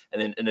stuff.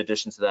 And then, in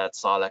addition to that,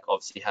 SILAC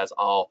obviously has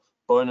our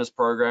bonus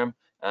program,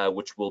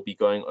 which we'll be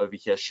going over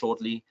here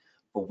shortly.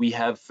 But we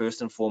have,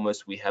 first and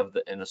foremost, we have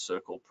the Inner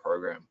Circle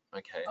program.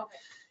 Okay.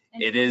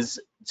 It is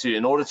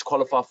in order to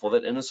qualify for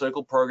that Inner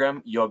Circle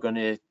program, you're going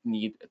to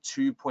need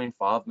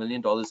 $2.5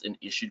 million in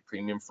issued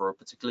premium for a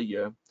particular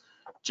year.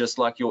 Just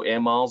like your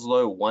air miles,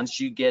 though, once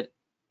you get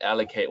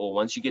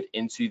once you get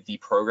into the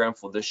program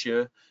for this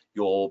year,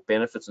 your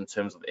benefits in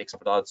terms of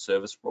expedited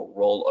service will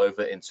roll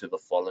over into the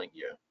following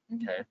year.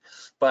 Okay,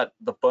 but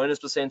the bonus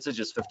percentage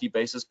is 50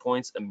 basis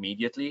points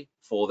immediately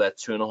for that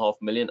 2.5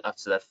 million up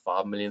to that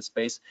 5 million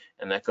space,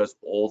 and that goes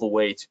all the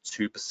way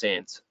to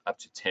 2% up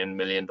to $10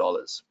 million.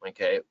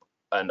 Okay,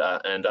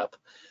 and up.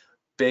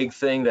 Big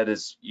thing that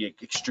is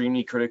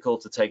extremely critical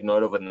to take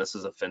note of, and this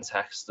is a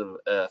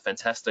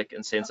fantastic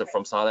incentive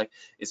from SILAC,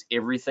 is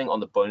everything on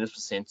the bonus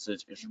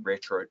percentage is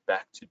retroed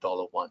back to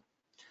 $1.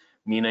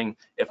 Meaning,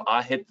 if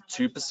I hit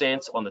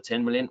 2% on the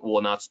 10 million,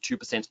 well, now it's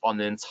 2% on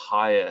the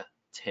entire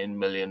 $10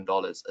 million.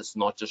 It's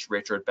not just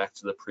retroed back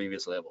to the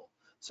previous level.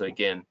 So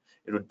again,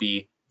 it would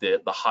be the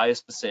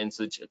highest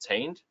percentage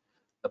attained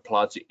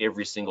applied to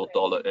every single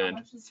dollar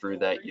earned through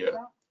that year.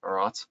 All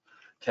right.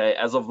 Okay,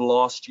 as of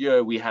last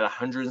year, we had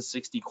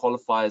 160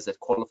 qualifiers that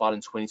qualified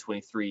in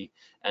 2023,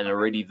 and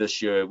already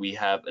this year we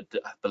have,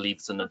 I believe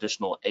it's an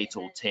additional 8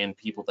 or 10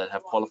 people that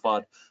have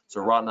qualified.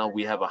 So right now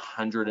we have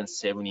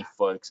 170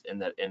 folks in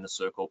that Inner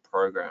Circle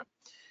program.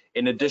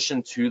 In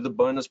addition to the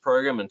bonus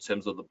program, in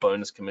terms of the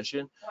bonus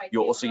commission,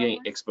 you're also getting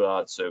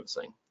expedited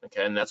servicing.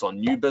 Okay, and that's on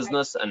new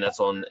business and that's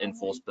on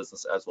enforced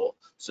business as well.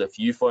 So if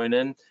you phone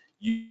in,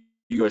 you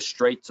go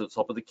straight to the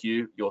top of the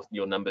queue,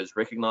 your number is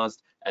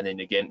recognized, and then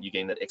again, you're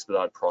getting that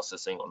expedited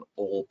processing on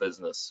all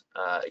business.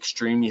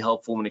 Extremely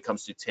helpful when it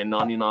comes to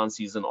 1099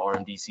 season,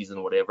 RMD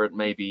season, whatever it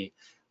may be.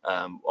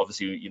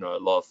 Obviously, you know, a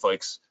lot of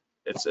folks,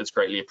 it's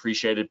greatly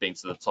appreciated being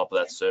to the top of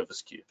that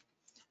service queue.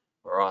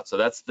 All right, so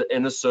that's the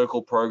Inner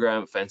Circle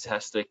program,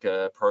 fantastic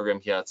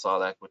program here at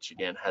SILAC, which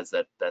again has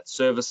that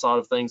service side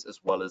of things as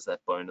well as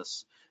that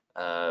bonus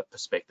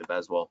perspective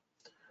as well.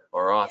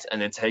 All right, and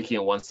then taking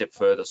it one step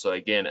further. So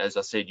again, as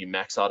I said, you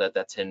max out at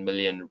that 10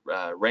 million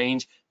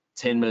range,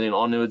 10 million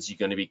onwards, you're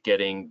going to be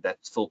getting that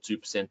full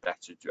 2% back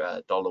to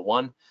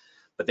 $1.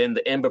 But then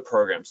the Ember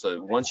program.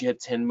 So once you hit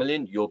 10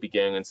 million, you'll be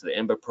going into the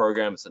Ember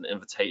program. It's an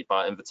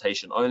by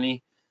invitation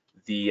only.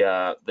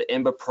 The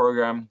Ember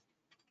program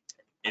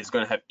is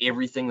going to have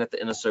everything that the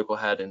Inner Circle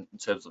had in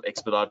terms of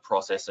expedited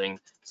processing,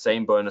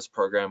 same bonus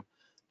program.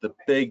 The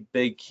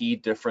big key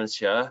difference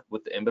here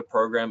with the Ember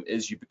program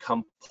is you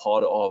become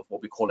part of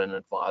what we call an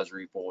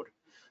advisory board.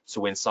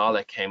 So when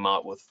SILAC came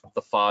out with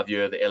the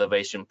 5-year, the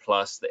Elevation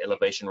Plus, the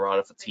Elevation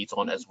Rider for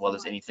Teton, as well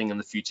as anything in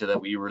the future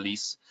that we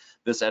release,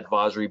 this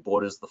advisory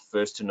board is the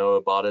first to know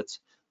about it.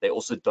 They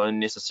also don't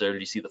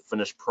necessarily see the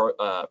finished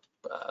product,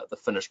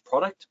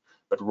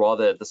 but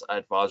rather this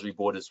advisory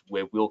board is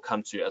where we'll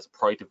come to as a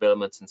product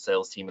development and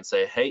sales team and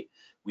say, hey,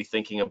 we're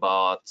thinking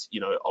about, you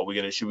know,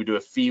 should we do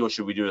a fee or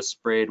should we do a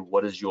spread?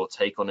 What is your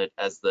take on it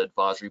as the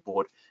advisory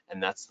board?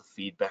 And that's the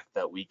feedback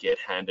that we get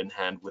hand in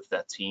hand with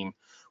that team.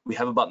 We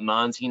have about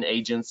 19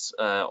 agents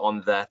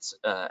on that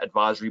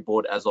advisory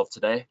board as of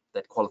today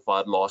that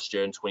qualified last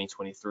year in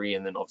 2023,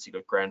 and then obviously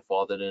got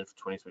grandfathered in for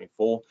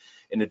 2024.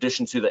 In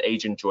addition to the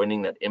agent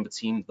joining that Ember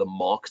team, the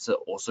marketer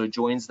also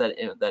joins that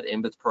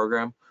Ember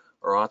program.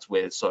 All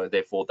right, so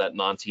therefore that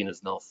 19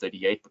 is now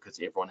 38 because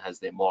everyone has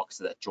their marketer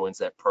that joins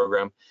that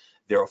program.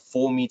 There are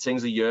 4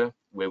 meetings a year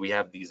where we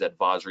have these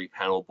advisory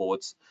panel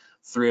boards.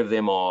 3 of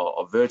them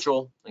are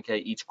virtual, okay,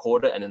 each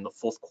quarter, and in the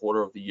 4th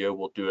quarter of the year,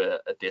 we'll do a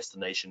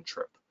destination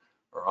trip.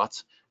 All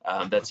right,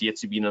 that's yet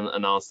to be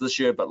announced this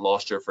year, but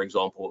last year, for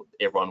example,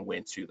 everyone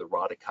went to the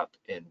Ryder Cup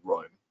in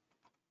Rome.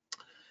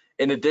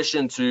 In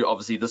addition to,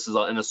 obviously, this is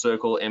our Inner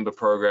Circle Ember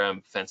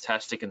program,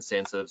 fantastic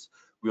incentives.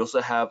 We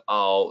also have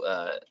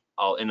our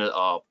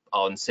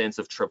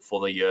incentive trip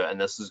for the year,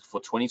 and this is for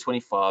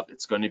 2025.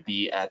 It's going to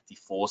be at the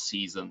 4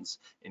 Seasons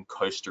in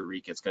Costa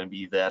Rica. It's going to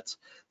be that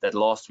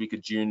last week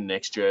of June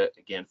next year.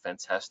 Again,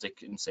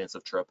 fantastic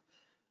incentive trip.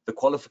 The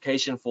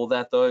qualification for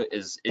that, though,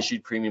 is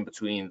issued premium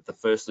between the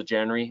 1st of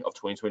January of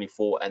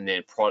 2024 and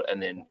then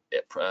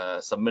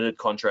submitted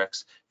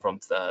contracts from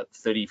the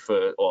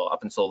 31st or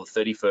up until the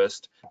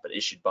 31st, but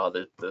issued by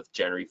the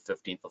January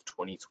 15th of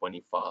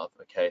 2025.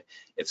 Okay,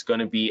 it's going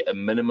to be a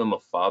minimum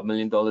of $5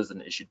 million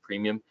in issued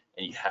premium,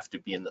 and you have to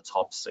be in the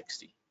top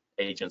 60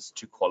 agents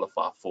to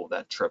qualify for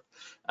that trip.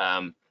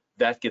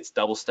 That gets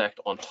double stacked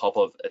on top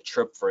of a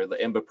trip for the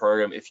Ember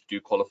program if you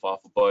do qualify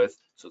for both.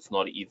 So it's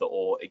not either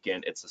or.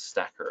 Again, it's a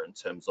stacker in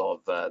terms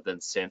of the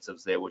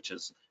incentives there, which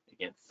is,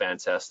 again,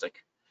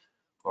 fantastic.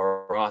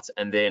 All right.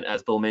 And then,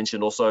 as Bill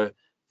mentioned, also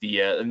the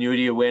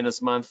Annuity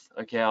Awareness Month,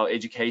 okay, our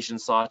education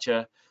site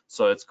here.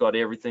 So it's got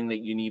everything that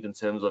you need in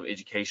terms of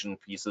education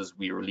pieces.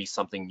 We release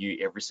something new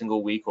every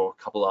single week, or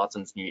a couple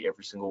items new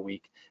every single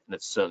week, and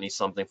it's certainly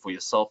something for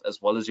yourself as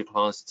well as your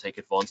clients to take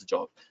advantage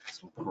of.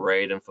 Some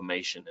great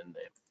information in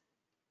there.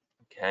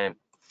 Okay,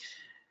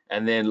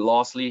 and then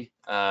lastly,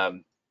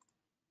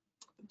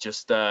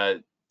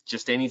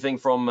 just anything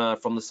from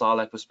the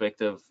SILAC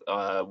perspective.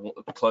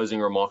 Closing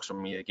remarks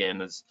from me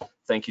again is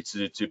thank you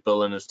to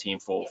Bill and his team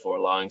for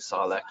allowing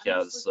SILAC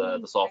here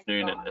this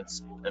afternoon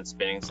and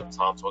spending some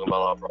time talking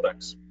about our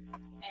products.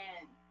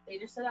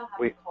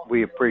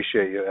 We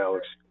appreciate you,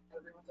 Alex.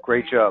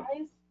 Great job.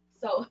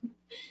 So,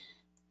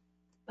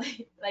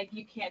 like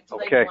you can't do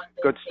okay,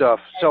 good stuff.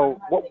 So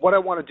what I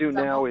want to do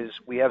now is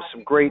we have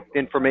some great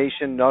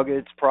information,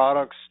 nuggets,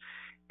 products,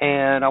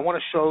 and I want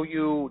to show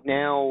you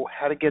now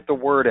how to get the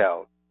word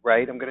out,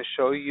 right? I'm going to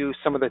show you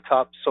some of the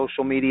top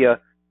social media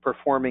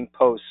performing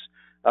posts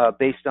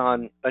based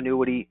on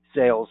annuity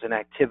sales and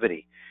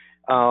activity.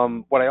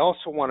 What I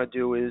also want to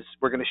do is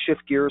we're going to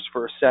shift gears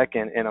for a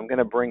second, and I'm going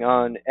to bring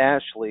on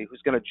Ashley,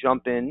 who's going to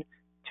jump in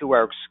to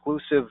our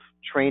exclusive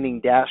training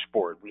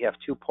dashboard. We have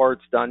 2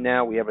 parts done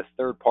now. We have a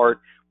 3rd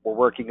part we're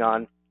working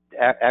on.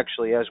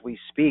 Actually, as we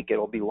speak,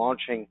 it'll be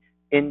launching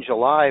in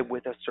July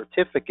with a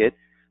certificate.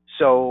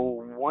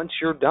 So once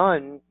you're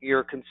done,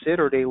 you're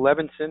considered a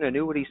Levinson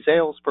annuity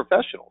sales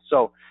professional.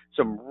 So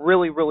some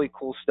really, really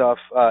cool stuff.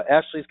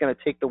 Ashley's going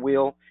to take the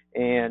wheel,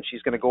 and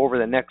she's going to go over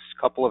the next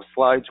couple of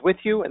slides with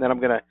you, and then I'm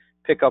going to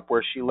pick up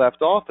where she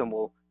left off, and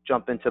we'll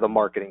jump into the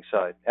marketing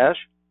side. Ash?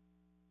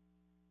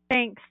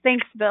 Thanks,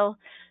 Bill.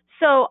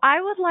 So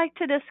I would like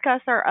to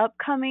discuss our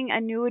upcoming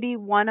Annuity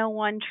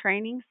 101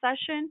 training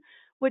session,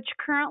 which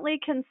currently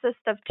consists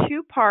of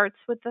 2 parts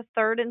with the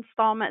 3rd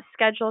installment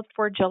scheduled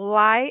for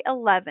July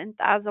 11th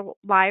as a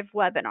live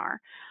webinar.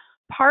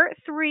 Part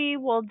 3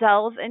 will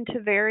delve into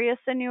various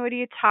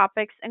annuity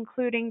topics,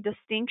 including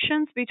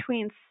distinctions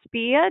between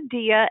SPIA,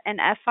 DIA, and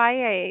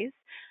FIAs,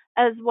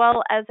 as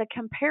well as a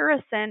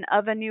comparison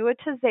of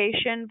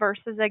annuitization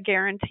versus a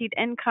guaranteed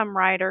income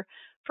rider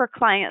for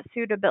client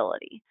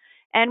suitability.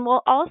 And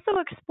we'll also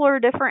explore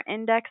different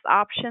index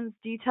options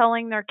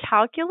detailing their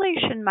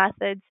calculation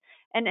methods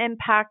and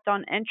impact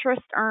on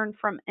interest earned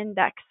from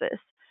indexes.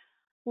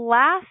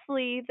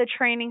 Lastly, the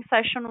training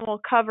session will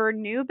cover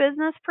new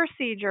business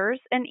procedures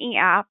and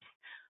e-apps.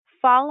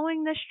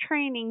 Following this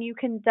training, you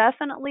can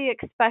definitely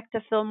expect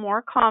to feel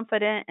more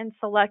confident in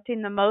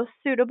selecting the most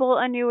suitable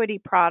annuity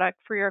product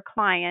for your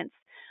clients,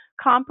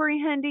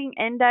 comprehending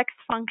index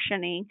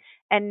functioning,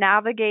 and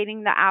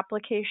navigating the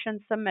application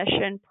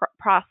submission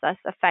process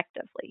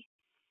effectively.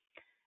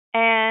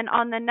 And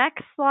on the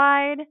next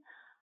slide,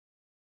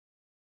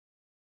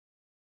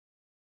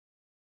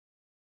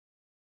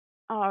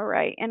 all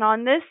right, and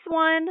on this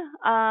one,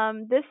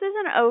 this is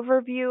an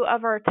overview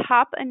of our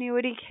top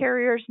annuity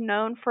carriers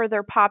known for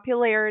their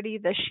popularity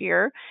this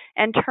year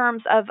in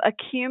terms of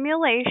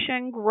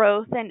accumulation,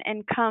 growth, and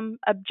income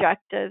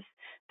objectives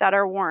that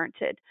are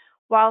warranted.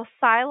 While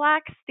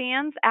SILAC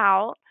stands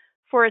out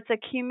for its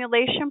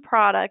accumulation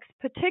products,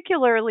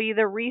 particularly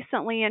the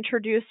recently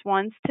introduced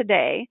ones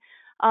today,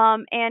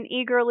 and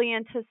eagerly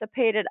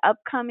anticipated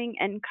upcoming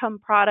income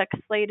products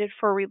slated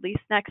for release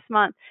next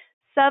month,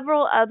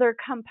 several other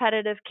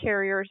competitive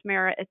carriers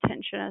merit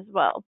attention as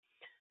well.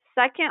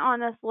 Second on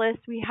this list,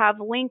 we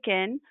have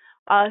Lincoln,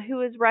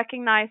 who is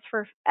recognized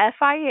for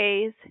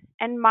FIAs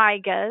and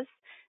MIGAs.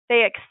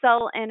 They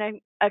excel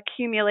in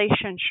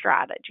accumulation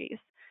strategies.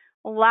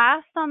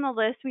 Last on the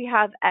list, we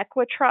have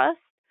Equitrust.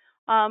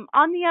 On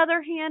the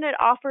other hand, it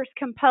offers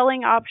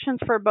compelling options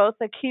for both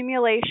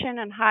accumulation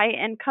and high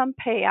income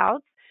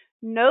payouts.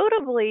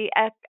 Notably,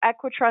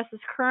 Equitrust is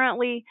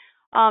currently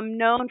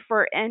known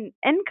for an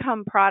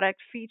income product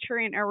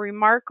featuring a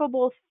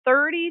remarkable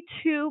 32%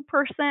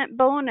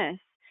 bonus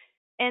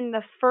in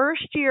the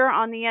first year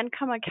on the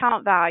income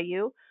account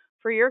value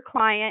for your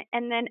client,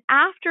 and then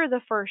after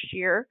the first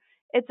year,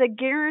 it's a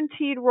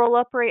guaranteed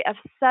roll-up rate of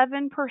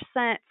 7%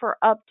 for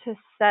up to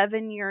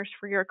 7 years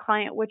for your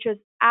client, which is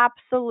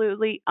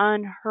absolutely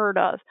unheard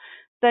of.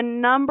 The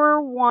number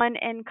 1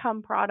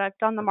 income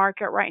product on the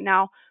market right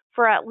now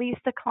for at least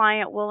a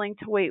client willing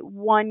to wait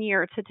 1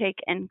 year to take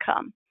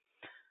income.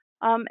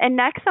 And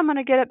next, I'm going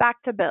to get it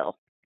back to Bill.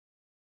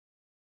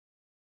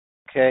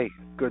 Okay,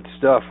 good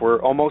stuff.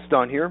 We're almost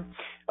done here.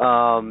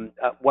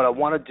 What I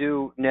want to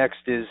do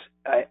next is,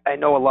 I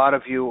know a lot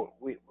of you,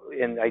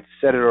 and I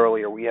said it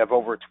earlier, we have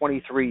over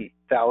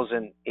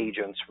 23,000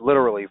 agents,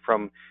 literally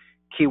from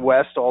Key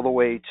West all the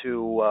way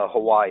to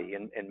Hawaii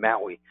and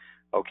Maui.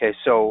 Okay,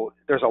 so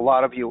there's a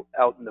lot of you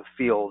out in the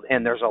field,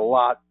 and there's a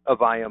lot of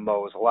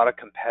IMOs, a lot of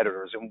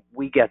competitors, and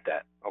we get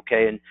that,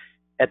 okay? And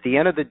at the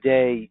end of the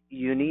day,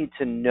 you need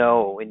to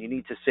know, and you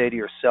need to say to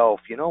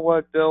yourself, you know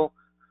what, Bill,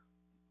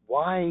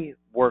 why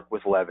work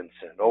with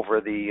Levinson over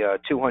the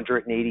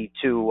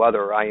 282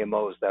 other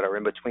IMOs that are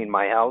in between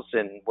my house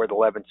and where the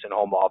Levinson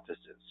home office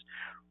is?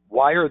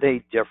 Why are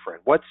they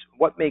different? What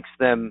makes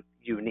them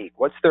unique?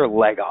 What's their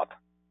leg up?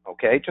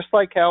 Okay, just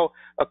like how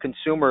a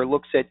consumer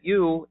looks at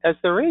you as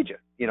their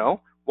agent. You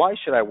know, Why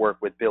should I work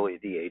with Billy,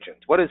 the agent?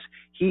 What does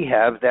he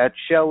have that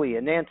Shelley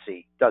and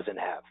Nancy doesn't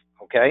have?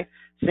 Okay?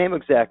 Same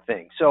exact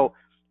thing. So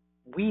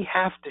we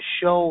have to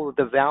show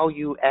the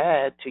value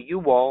add to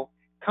you all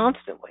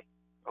constantly.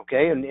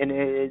 Okay? And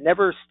it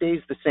never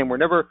stays the same. We're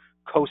never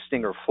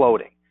coasting or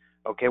floating.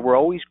 Okay? We're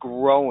always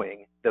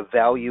growing the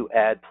value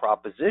add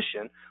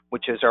proposition,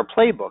 which is our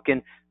playbook.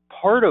 And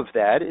part of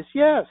that is,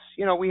 yes,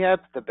 we have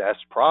the best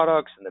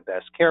products and the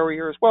best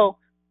carriers. Well,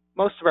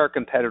 most of our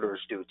competitors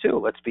do too,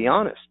 let's be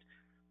honest.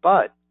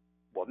 But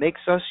what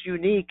makes us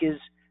unique is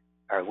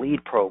our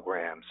lead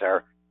programs,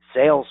 our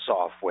sales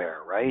software,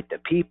 right? The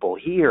people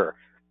here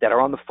that are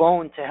on the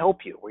phone to help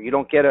you, where you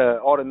don't get an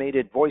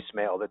automated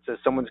voicemail that says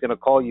someone's going to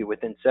call you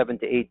within 7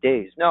 to 8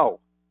 days. No,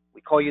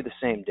 we call you the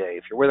same day.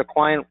 If you're with a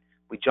client,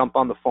 we jump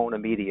on the phone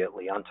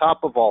immediately. On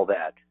top of all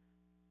that,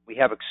 we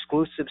have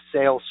exclusive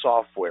sales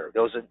software,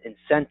 those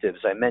incentives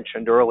I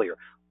mentioned earlier.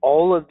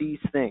 All of these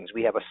things.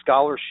 We have a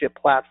scholarship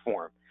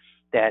platform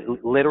that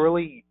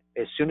literally,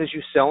 as soon as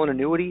you sell an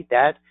annuity,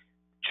 that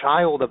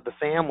child of the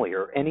family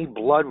or any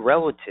blood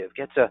relative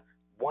gets a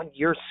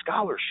 1-year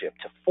scholarship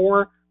to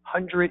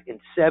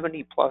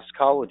 470 plus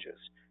colleges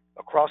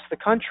across the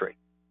country.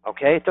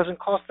 Okay? It doesn't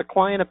cost the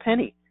client a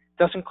penny.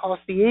 It doesn't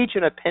cost the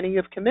agent a penny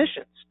of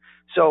commissions.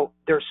 So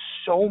there's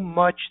so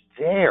much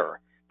there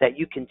that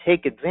you can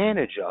take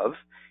advantage of.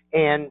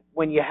 And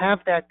when you have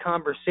that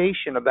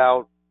conversation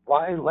about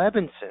why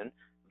Levinson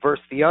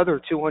versus the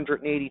other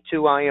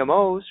 282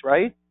 IMOs,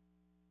 right?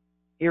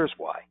 Here's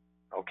why,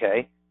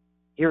 okay?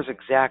 Here's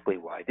exactly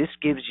why. This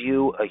gives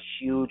you a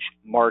huge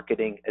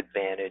marketing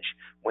advantage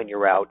when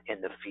you're out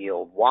in the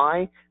field.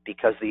 Why?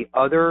 Because the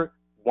other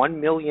 1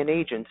 million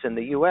agents in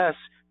the U.S.,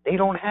 they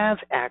don't have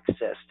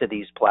access to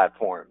these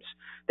platforms.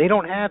 They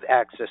don't have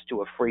access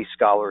to a free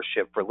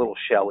scholarship for little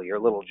Shelley or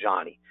little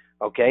Johnny,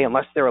 okay,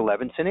 unless they're a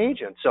Levinson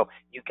agent. So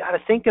you got to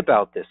think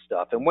about this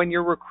stuff. And when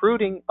you're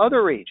recruiting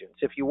other agents,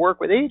 if you work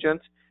with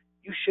agents,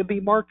 you should be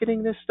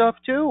marketing this stuff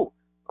too,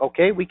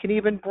 okay? We can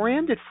even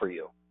brand it for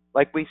you,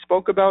 like we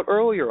spoke about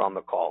earlier on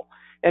the call.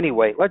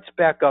 Anyway, let's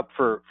back up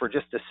for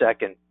just a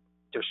second.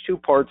 There's 2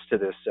 parts to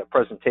this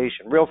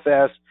presentation. Real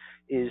fast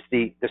is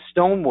the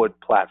Stonewood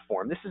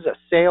platform. This is a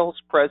sales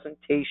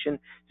presentation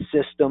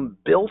system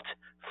built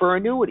for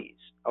annuities,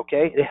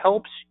 okay? It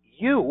helps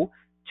you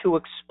to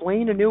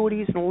explain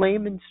annuities in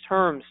layman's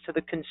terms to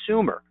the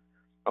consumer,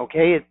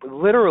 okay? It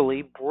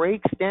literally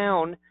breaks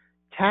down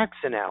tax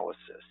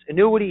analysis,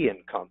 annuity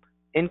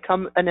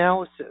income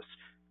analysis,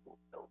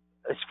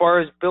 as far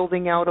as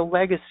building out a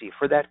legacy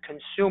for that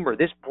consumer.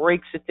 This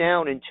breaks it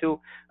down into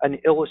an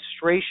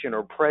illustration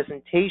or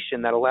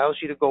presentation that allows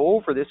you to go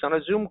over this on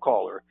a Zoom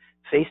call or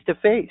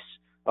face-to-face,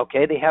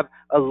 okay? They have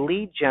a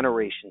lead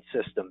generation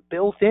system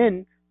built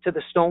in to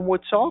the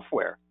Stonewood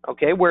software,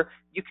 okay, where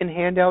you can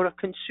hand out a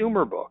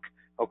consumer book,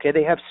 okay?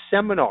 They have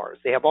seminars.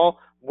 They have all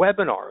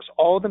webinars,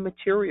 all the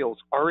materials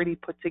already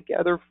put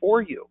together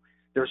for you.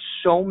 There's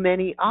so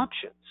many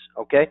options,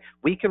 okay?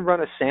 We can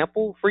run a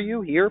sample for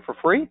you here for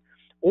free,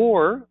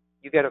 or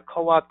you get a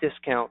co-op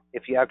discount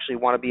if you actually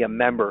want to be a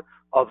member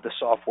of the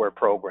software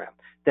program.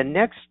 The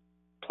next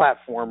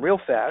platform, real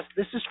fast,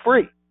 this is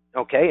free,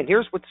 okay? And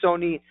here's what's so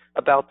neat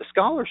about the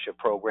scholarship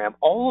program.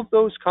 All of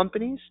those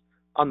companies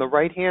on the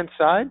right-hand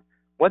side,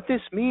 what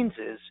this means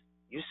is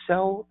you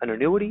sell an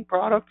annuity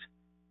product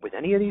with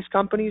any of these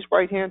companies,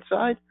 right-hand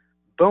side,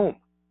 boom,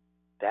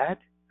 that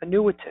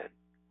annuitant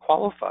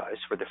qualifies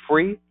for the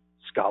free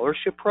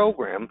scholarship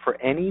program for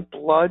any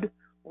blood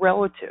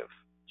relative,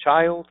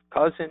 child,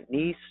 cousin,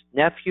 niece,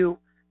 nephew.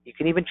 You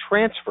can even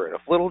transfer it.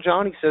 If little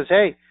Johnny says,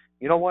 hey,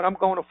 you know what, I'm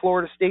going to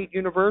Florida State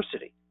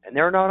University, and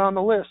they're not on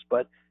the list,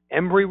 but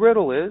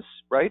Embry-Riddle is,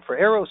 right, for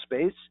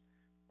aerospace,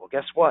 well,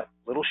 guess what?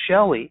 Little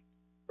Shelley,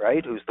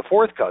 right, who's the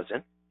 4th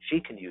cousin, she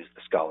can use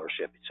the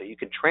scholarship. So you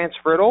can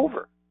transfer it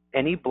over,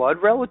 any blood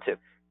relative,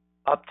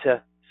 up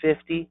to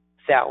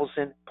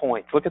 50,000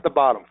 points. Look at the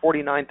bottom,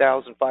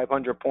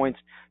 49,500 points.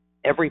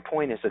 Every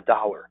point is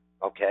 $1,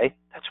 okay?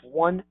 That's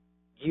 1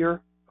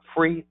 year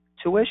free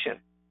tuition.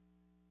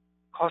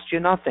 Cost you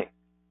nothing.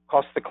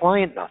 Cost the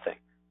client nothing.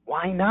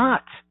 Why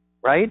not,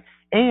 right?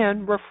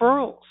 And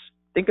referrals.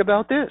 Think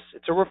about this.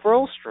 It's a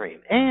referral stream.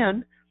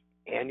 And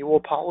annual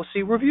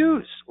policy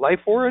reviews, life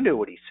or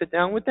annuity. Sit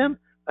down with them,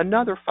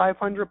 another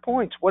 500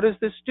 points. What does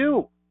this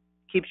do?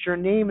 Keeps your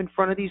name in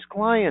front of these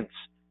clients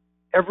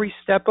every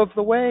step of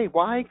the way.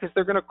 Why? Because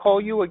they're going to call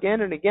you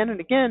again and again and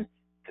again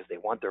because they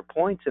want their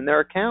points in their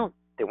account.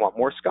 They want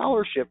more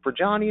scholarship for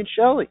Johnny and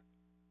Shelley.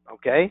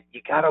 Okay?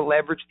 You got to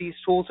leverage these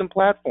tools and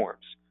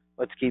platforms.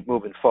 Let's keep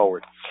moving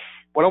forward.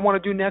 What I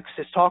want to do next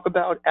is talk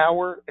about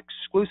our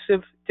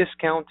exclusive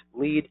discount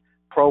lead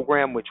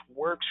program, which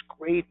works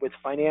great with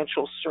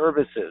financial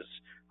services,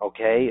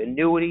 okay?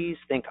 Annuities,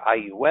 think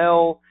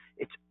IUL.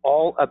 It's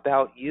all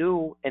about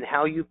you and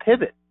how you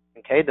pivot,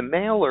 okay? The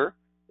mailer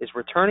is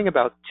returning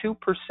about 2%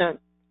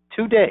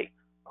 today,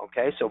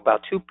 okay? So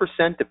about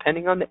 2%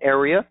 depending on the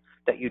area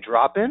that you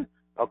drop in,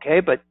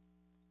 okay? But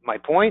my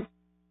point,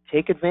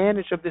 take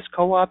advantage of this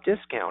co-op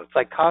discount. It's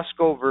like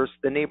Costco versus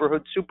the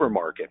neighborhood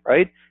supermarket,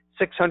 right?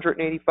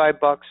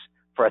 $685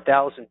 for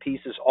 1,000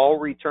 pieces. All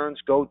returns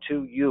go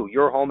to you,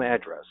 your home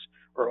address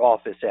or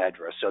office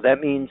address. So that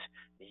means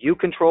you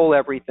control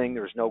everything.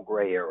 There's no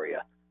gray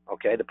area.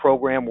 Okay, the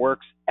program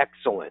works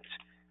excellent.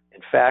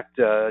 In fact,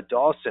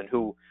 Dawson,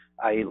 who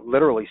I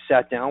literally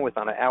sat down with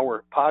on an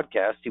hour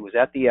podcast, he was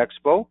at the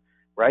expo,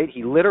 right?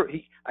 He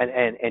literally,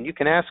 and you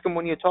can ask him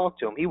when you talk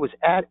to him, he was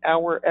at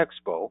our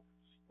expo,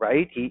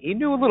 right? He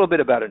knew a little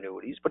bit about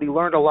annuities, but he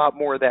learned a lot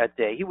more that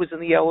day. He was in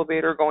the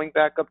elevator going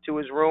back up to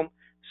his room,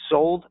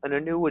 sold an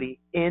annuity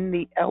in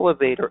the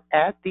elevator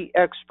at the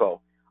expo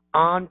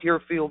on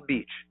Deerfield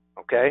Beach,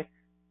 okay?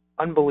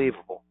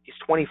 Unbelievable. He's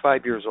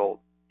 25 years old.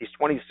 He's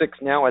 26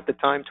 now, at the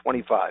time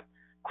 25,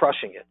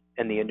 crushing it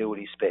in the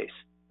annuity space,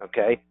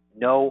 okay?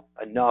 Know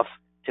enough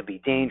to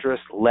be dangerous.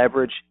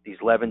 Leverage these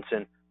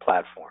Levinson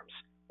platforms.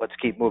 Let's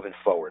keep moving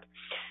forward.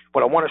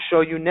 What I want to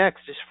show you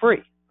next is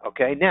free,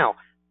 okay? Now,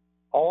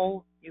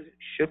 all you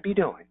should be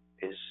doing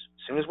is,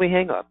 as soon as we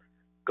hang up,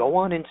 go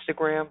on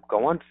Instagram,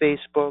 go on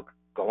Facebook,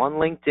 go on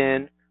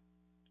LinkedIn,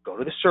 go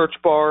to the search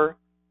bar,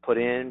 put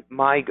in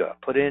MIGA,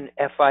 put in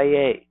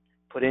FIA,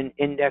 put in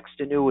indexed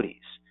annuities.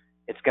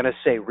 It's going to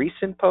say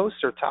recent posts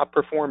or top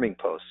performing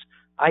posts.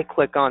 I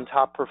click on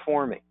top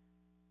performing.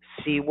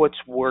 See what's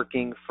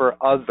working for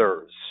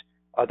others,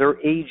 other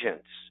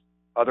agents,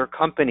 other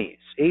companies,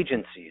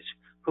 agencies.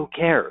 Who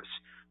cares,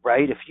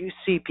 right? If you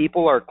see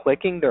people are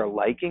clicking, they're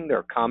liking,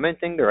 they're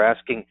commenting, they're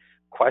asking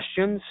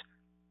questions,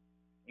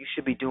 you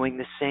should be doing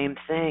the same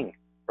thing,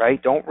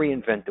 right? Don't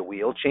reinvent the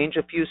wheel. Change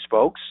a few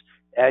spokes,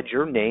 add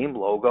your name,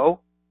 logo,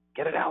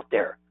 get it out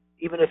there.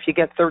 Even if you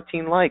get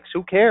 13 likes,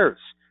 who cares?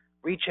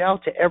 Reach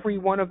out to every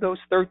one of those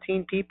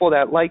 13 people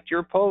that liked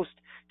your post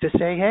to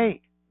say,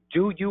 hey,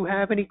 do you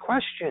have any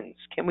questions?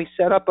 Can we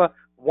set up a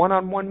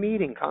one-on-one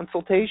meeting,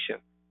 consultation?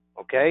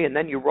 Okay, and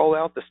then you roll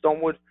out the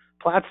Stonewood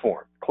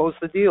platform, close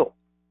the deal.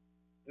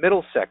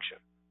 Middle section,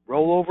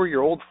 roll over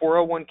your old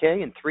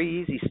 401k in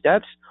 3 easy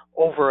steps,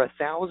 over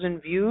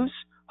 1,000 views,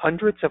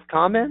 hundreds of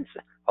comments.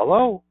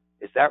 Hello,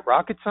 is that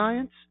rocket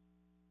science?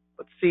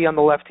 Let's see on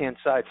the left-hand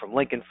side from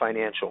Lincoln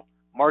Financial.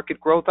 Market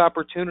growth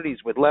opportunities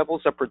with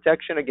levels of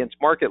protection against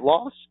market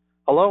loss.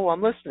 Hello,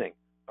 I'm listening.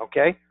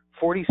 Okay,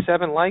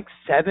 47 likes,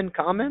 7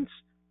 comments.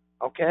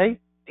 Okay,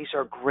 these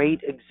are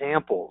great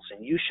examples,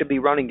 and you should be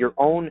running your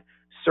own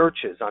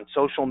searches on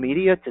social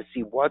media to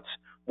see what's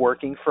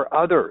working for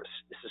others.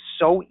 This is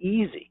so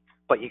easy,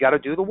 but you got to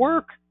do the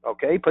work.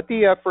 Okay, put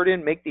the effort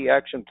in, make the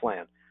action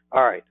plan.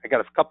 All right, I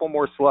got a couple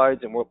more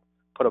slides, and we'll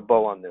put a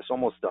bow on this.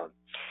 Almost done.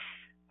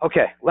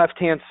 Okay,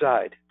 left-hand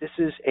side. This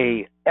is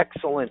a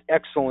excellent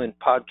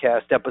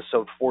podcast,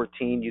 episode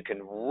 14. You can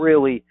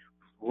really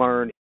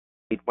learn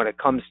when it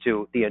comes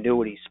to the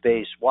annuity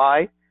space.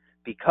 Why?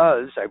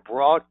 Because I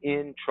brought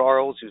in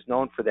Charles, who's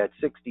known for that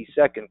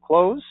 60-second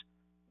close,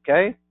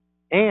 okay?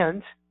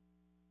 And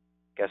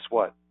guess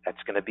what?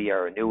 That's going to be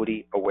our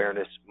Annuity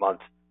Awareness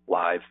Month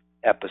live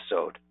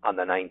episode on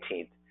the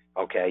 19th,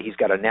 okay? He's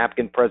got a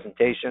napkin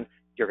presentation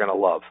you're going to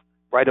love.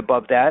 Right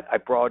above that, I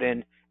brought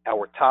in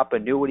our top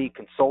annuity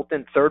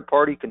consultant,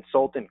 third-party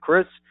consultant,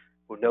 Chris,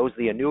 who knows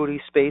the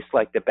annuity space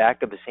like the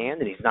back of his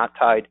hand, and he's not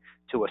tied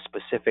to a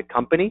specific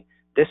company.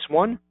 This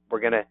one, we're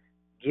going to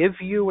give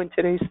you in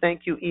today's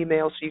thank you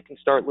email so you can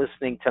start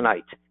listening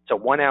tonight. It's a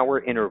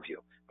 1-hour interview,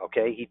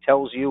 okay? He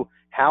tells you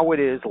how it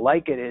is,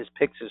 like it is,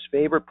 picks his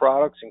favorite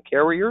products and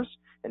carriers,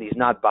 and he's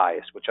not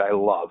biased, which I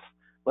love.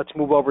 Let's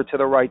move over to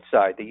the right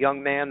side. The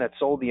young man that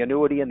sold the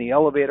annuity in the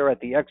elevator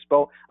at the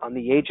expo on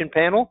the agent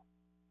panel,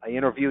 I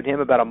interviewed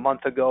him about a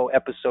month ago,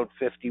 episode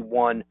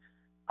 51.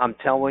 I'm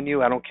telling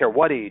you, I don't care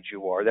what age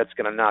you are, that's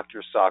going to knock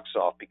your socks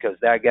off because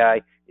that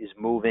guy is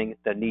moving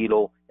the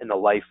needle in the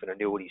life and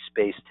annuity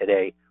space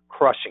today,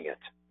 crushing it,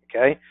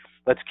 okay?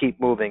 Let's keep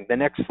moving. The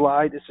next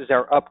slide, this is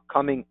our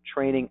upcoming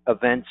training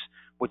events,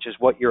 which is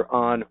what you're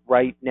on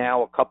right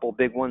now. A couple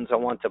big ones I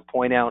want to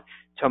point out.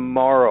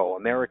 Tomorrow,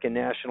 American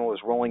National is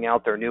rolling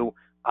out their new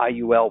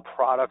IUL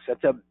products.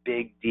 That's a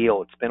big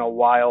deal. It's been a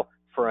while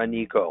for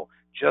Anico.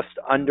 Just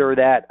under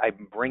that,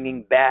 I'm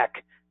bringing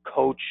back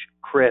Coach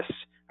Chris,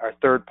 our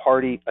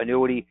third-party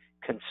annuity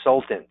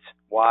consultant.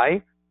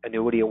 Why?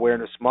 Annuity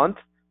Awareness Month.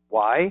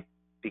 Why?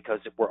 Because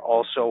we're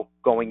also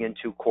going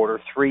into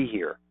Q3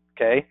 here,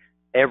 okay?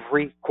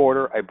 Every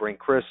quarter, I bring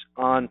Chris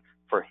on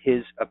for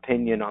his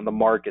opinion on the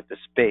market, the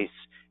space,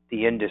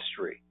 the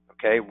industry,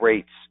 okay?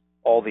 Rates,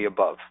 all the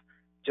above.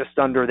 Just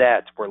under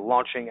that, we're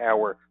launching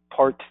our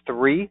Part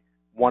 3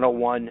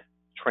 101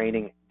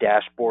 training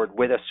dashboard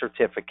with a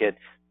certificate.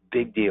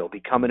 Big deal.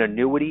 Become an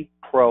annuity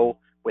pro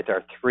with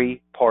our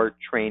 3-part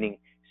training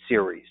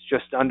series.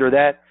 Just under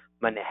that,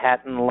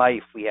 Manhattan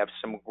Life. We have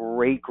some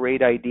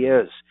great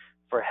ideas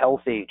for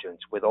health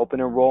agents with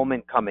open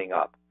enrollment coming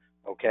up.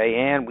 Okay,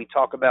 and we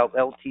talk about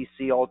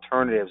LTC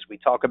alternatives. We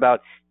talk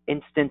about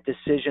instant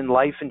decision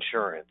life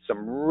insurance.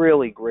 Some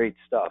really great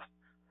stuff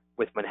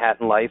with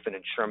Manhattan Life and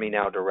Insure Me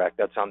Now Direct.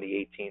 That's on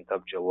the 18th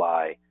of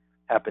July.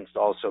 Happens to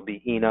also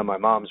be Ina, my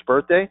mom's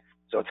birthday.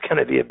 So it's going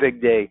to be a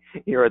big day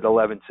here at the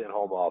Levinson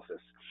home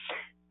office.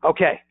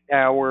 Okay,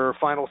 our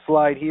final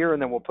slide here,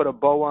 and then we'll put a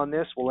bow on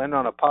this. We'll end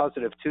on a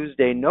positive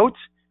Tuesday note.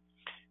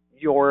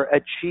 Your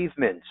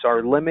achievements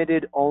are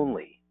limited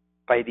only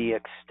by the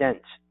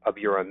extent of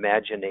your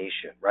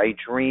imagination, right?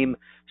 Dream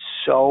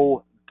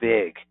so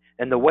big.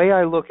 And the way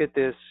I look at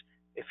this,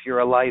 if you're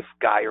a life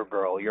guy or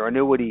girl, you're an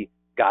annuity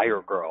guy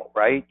or girl,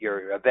 right?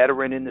 You're a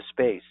veteran in the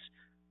space,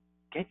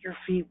 get your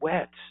feet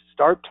wet.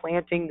 Start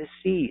planting the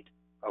seed,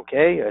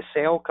 okay? A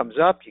sale comes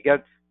up, you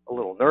get a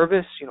little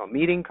nervous,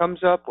 meeting comes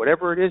up,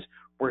 whatever it is,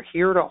 we're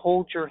here to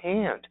hold your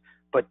hand.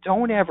 But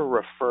don't ever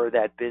refer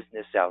that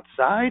business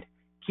outside.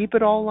 Keep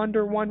it all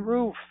under one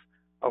roof,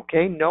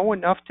 okay? Know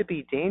enough to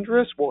be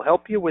dangerous. We'll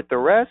help you with the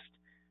rest.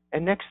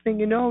 And next thing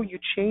you know, you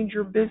change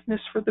your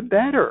business for the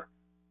better,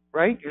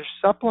 right? You're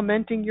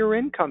supplementing your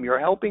income. You're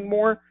helping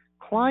more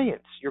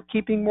clients. You're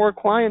keeping more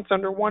clients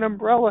under one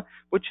umbrella,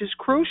 which is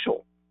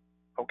crucial,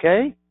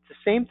 okay? It's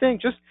the same thing,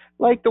 just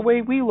like the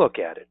way we look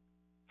at it.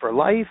 For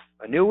life,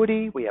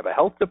 annuity, we have a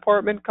health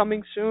department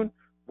coming soon.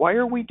 Why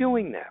are we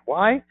doing that?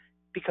 Why?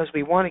 Because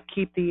we want to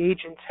keep the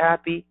agents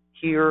happy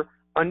here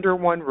under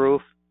one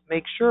roof,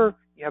 make sure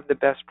you have the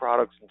best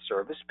products and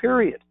service,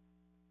 period.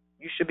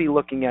 You should be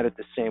looking at it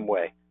the same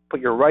way. Put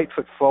your right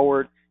foot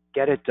forward,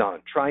 get it done.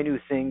 Try new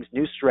things,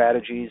 new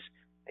strategies,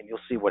 and you'll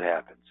see what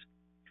happens.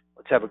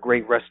 Let's have a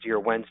great rest of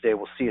your Wednesday.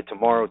 We'll see you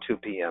tomorrow, 2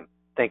 p.m.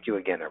 Thank you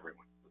again,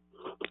 everyone.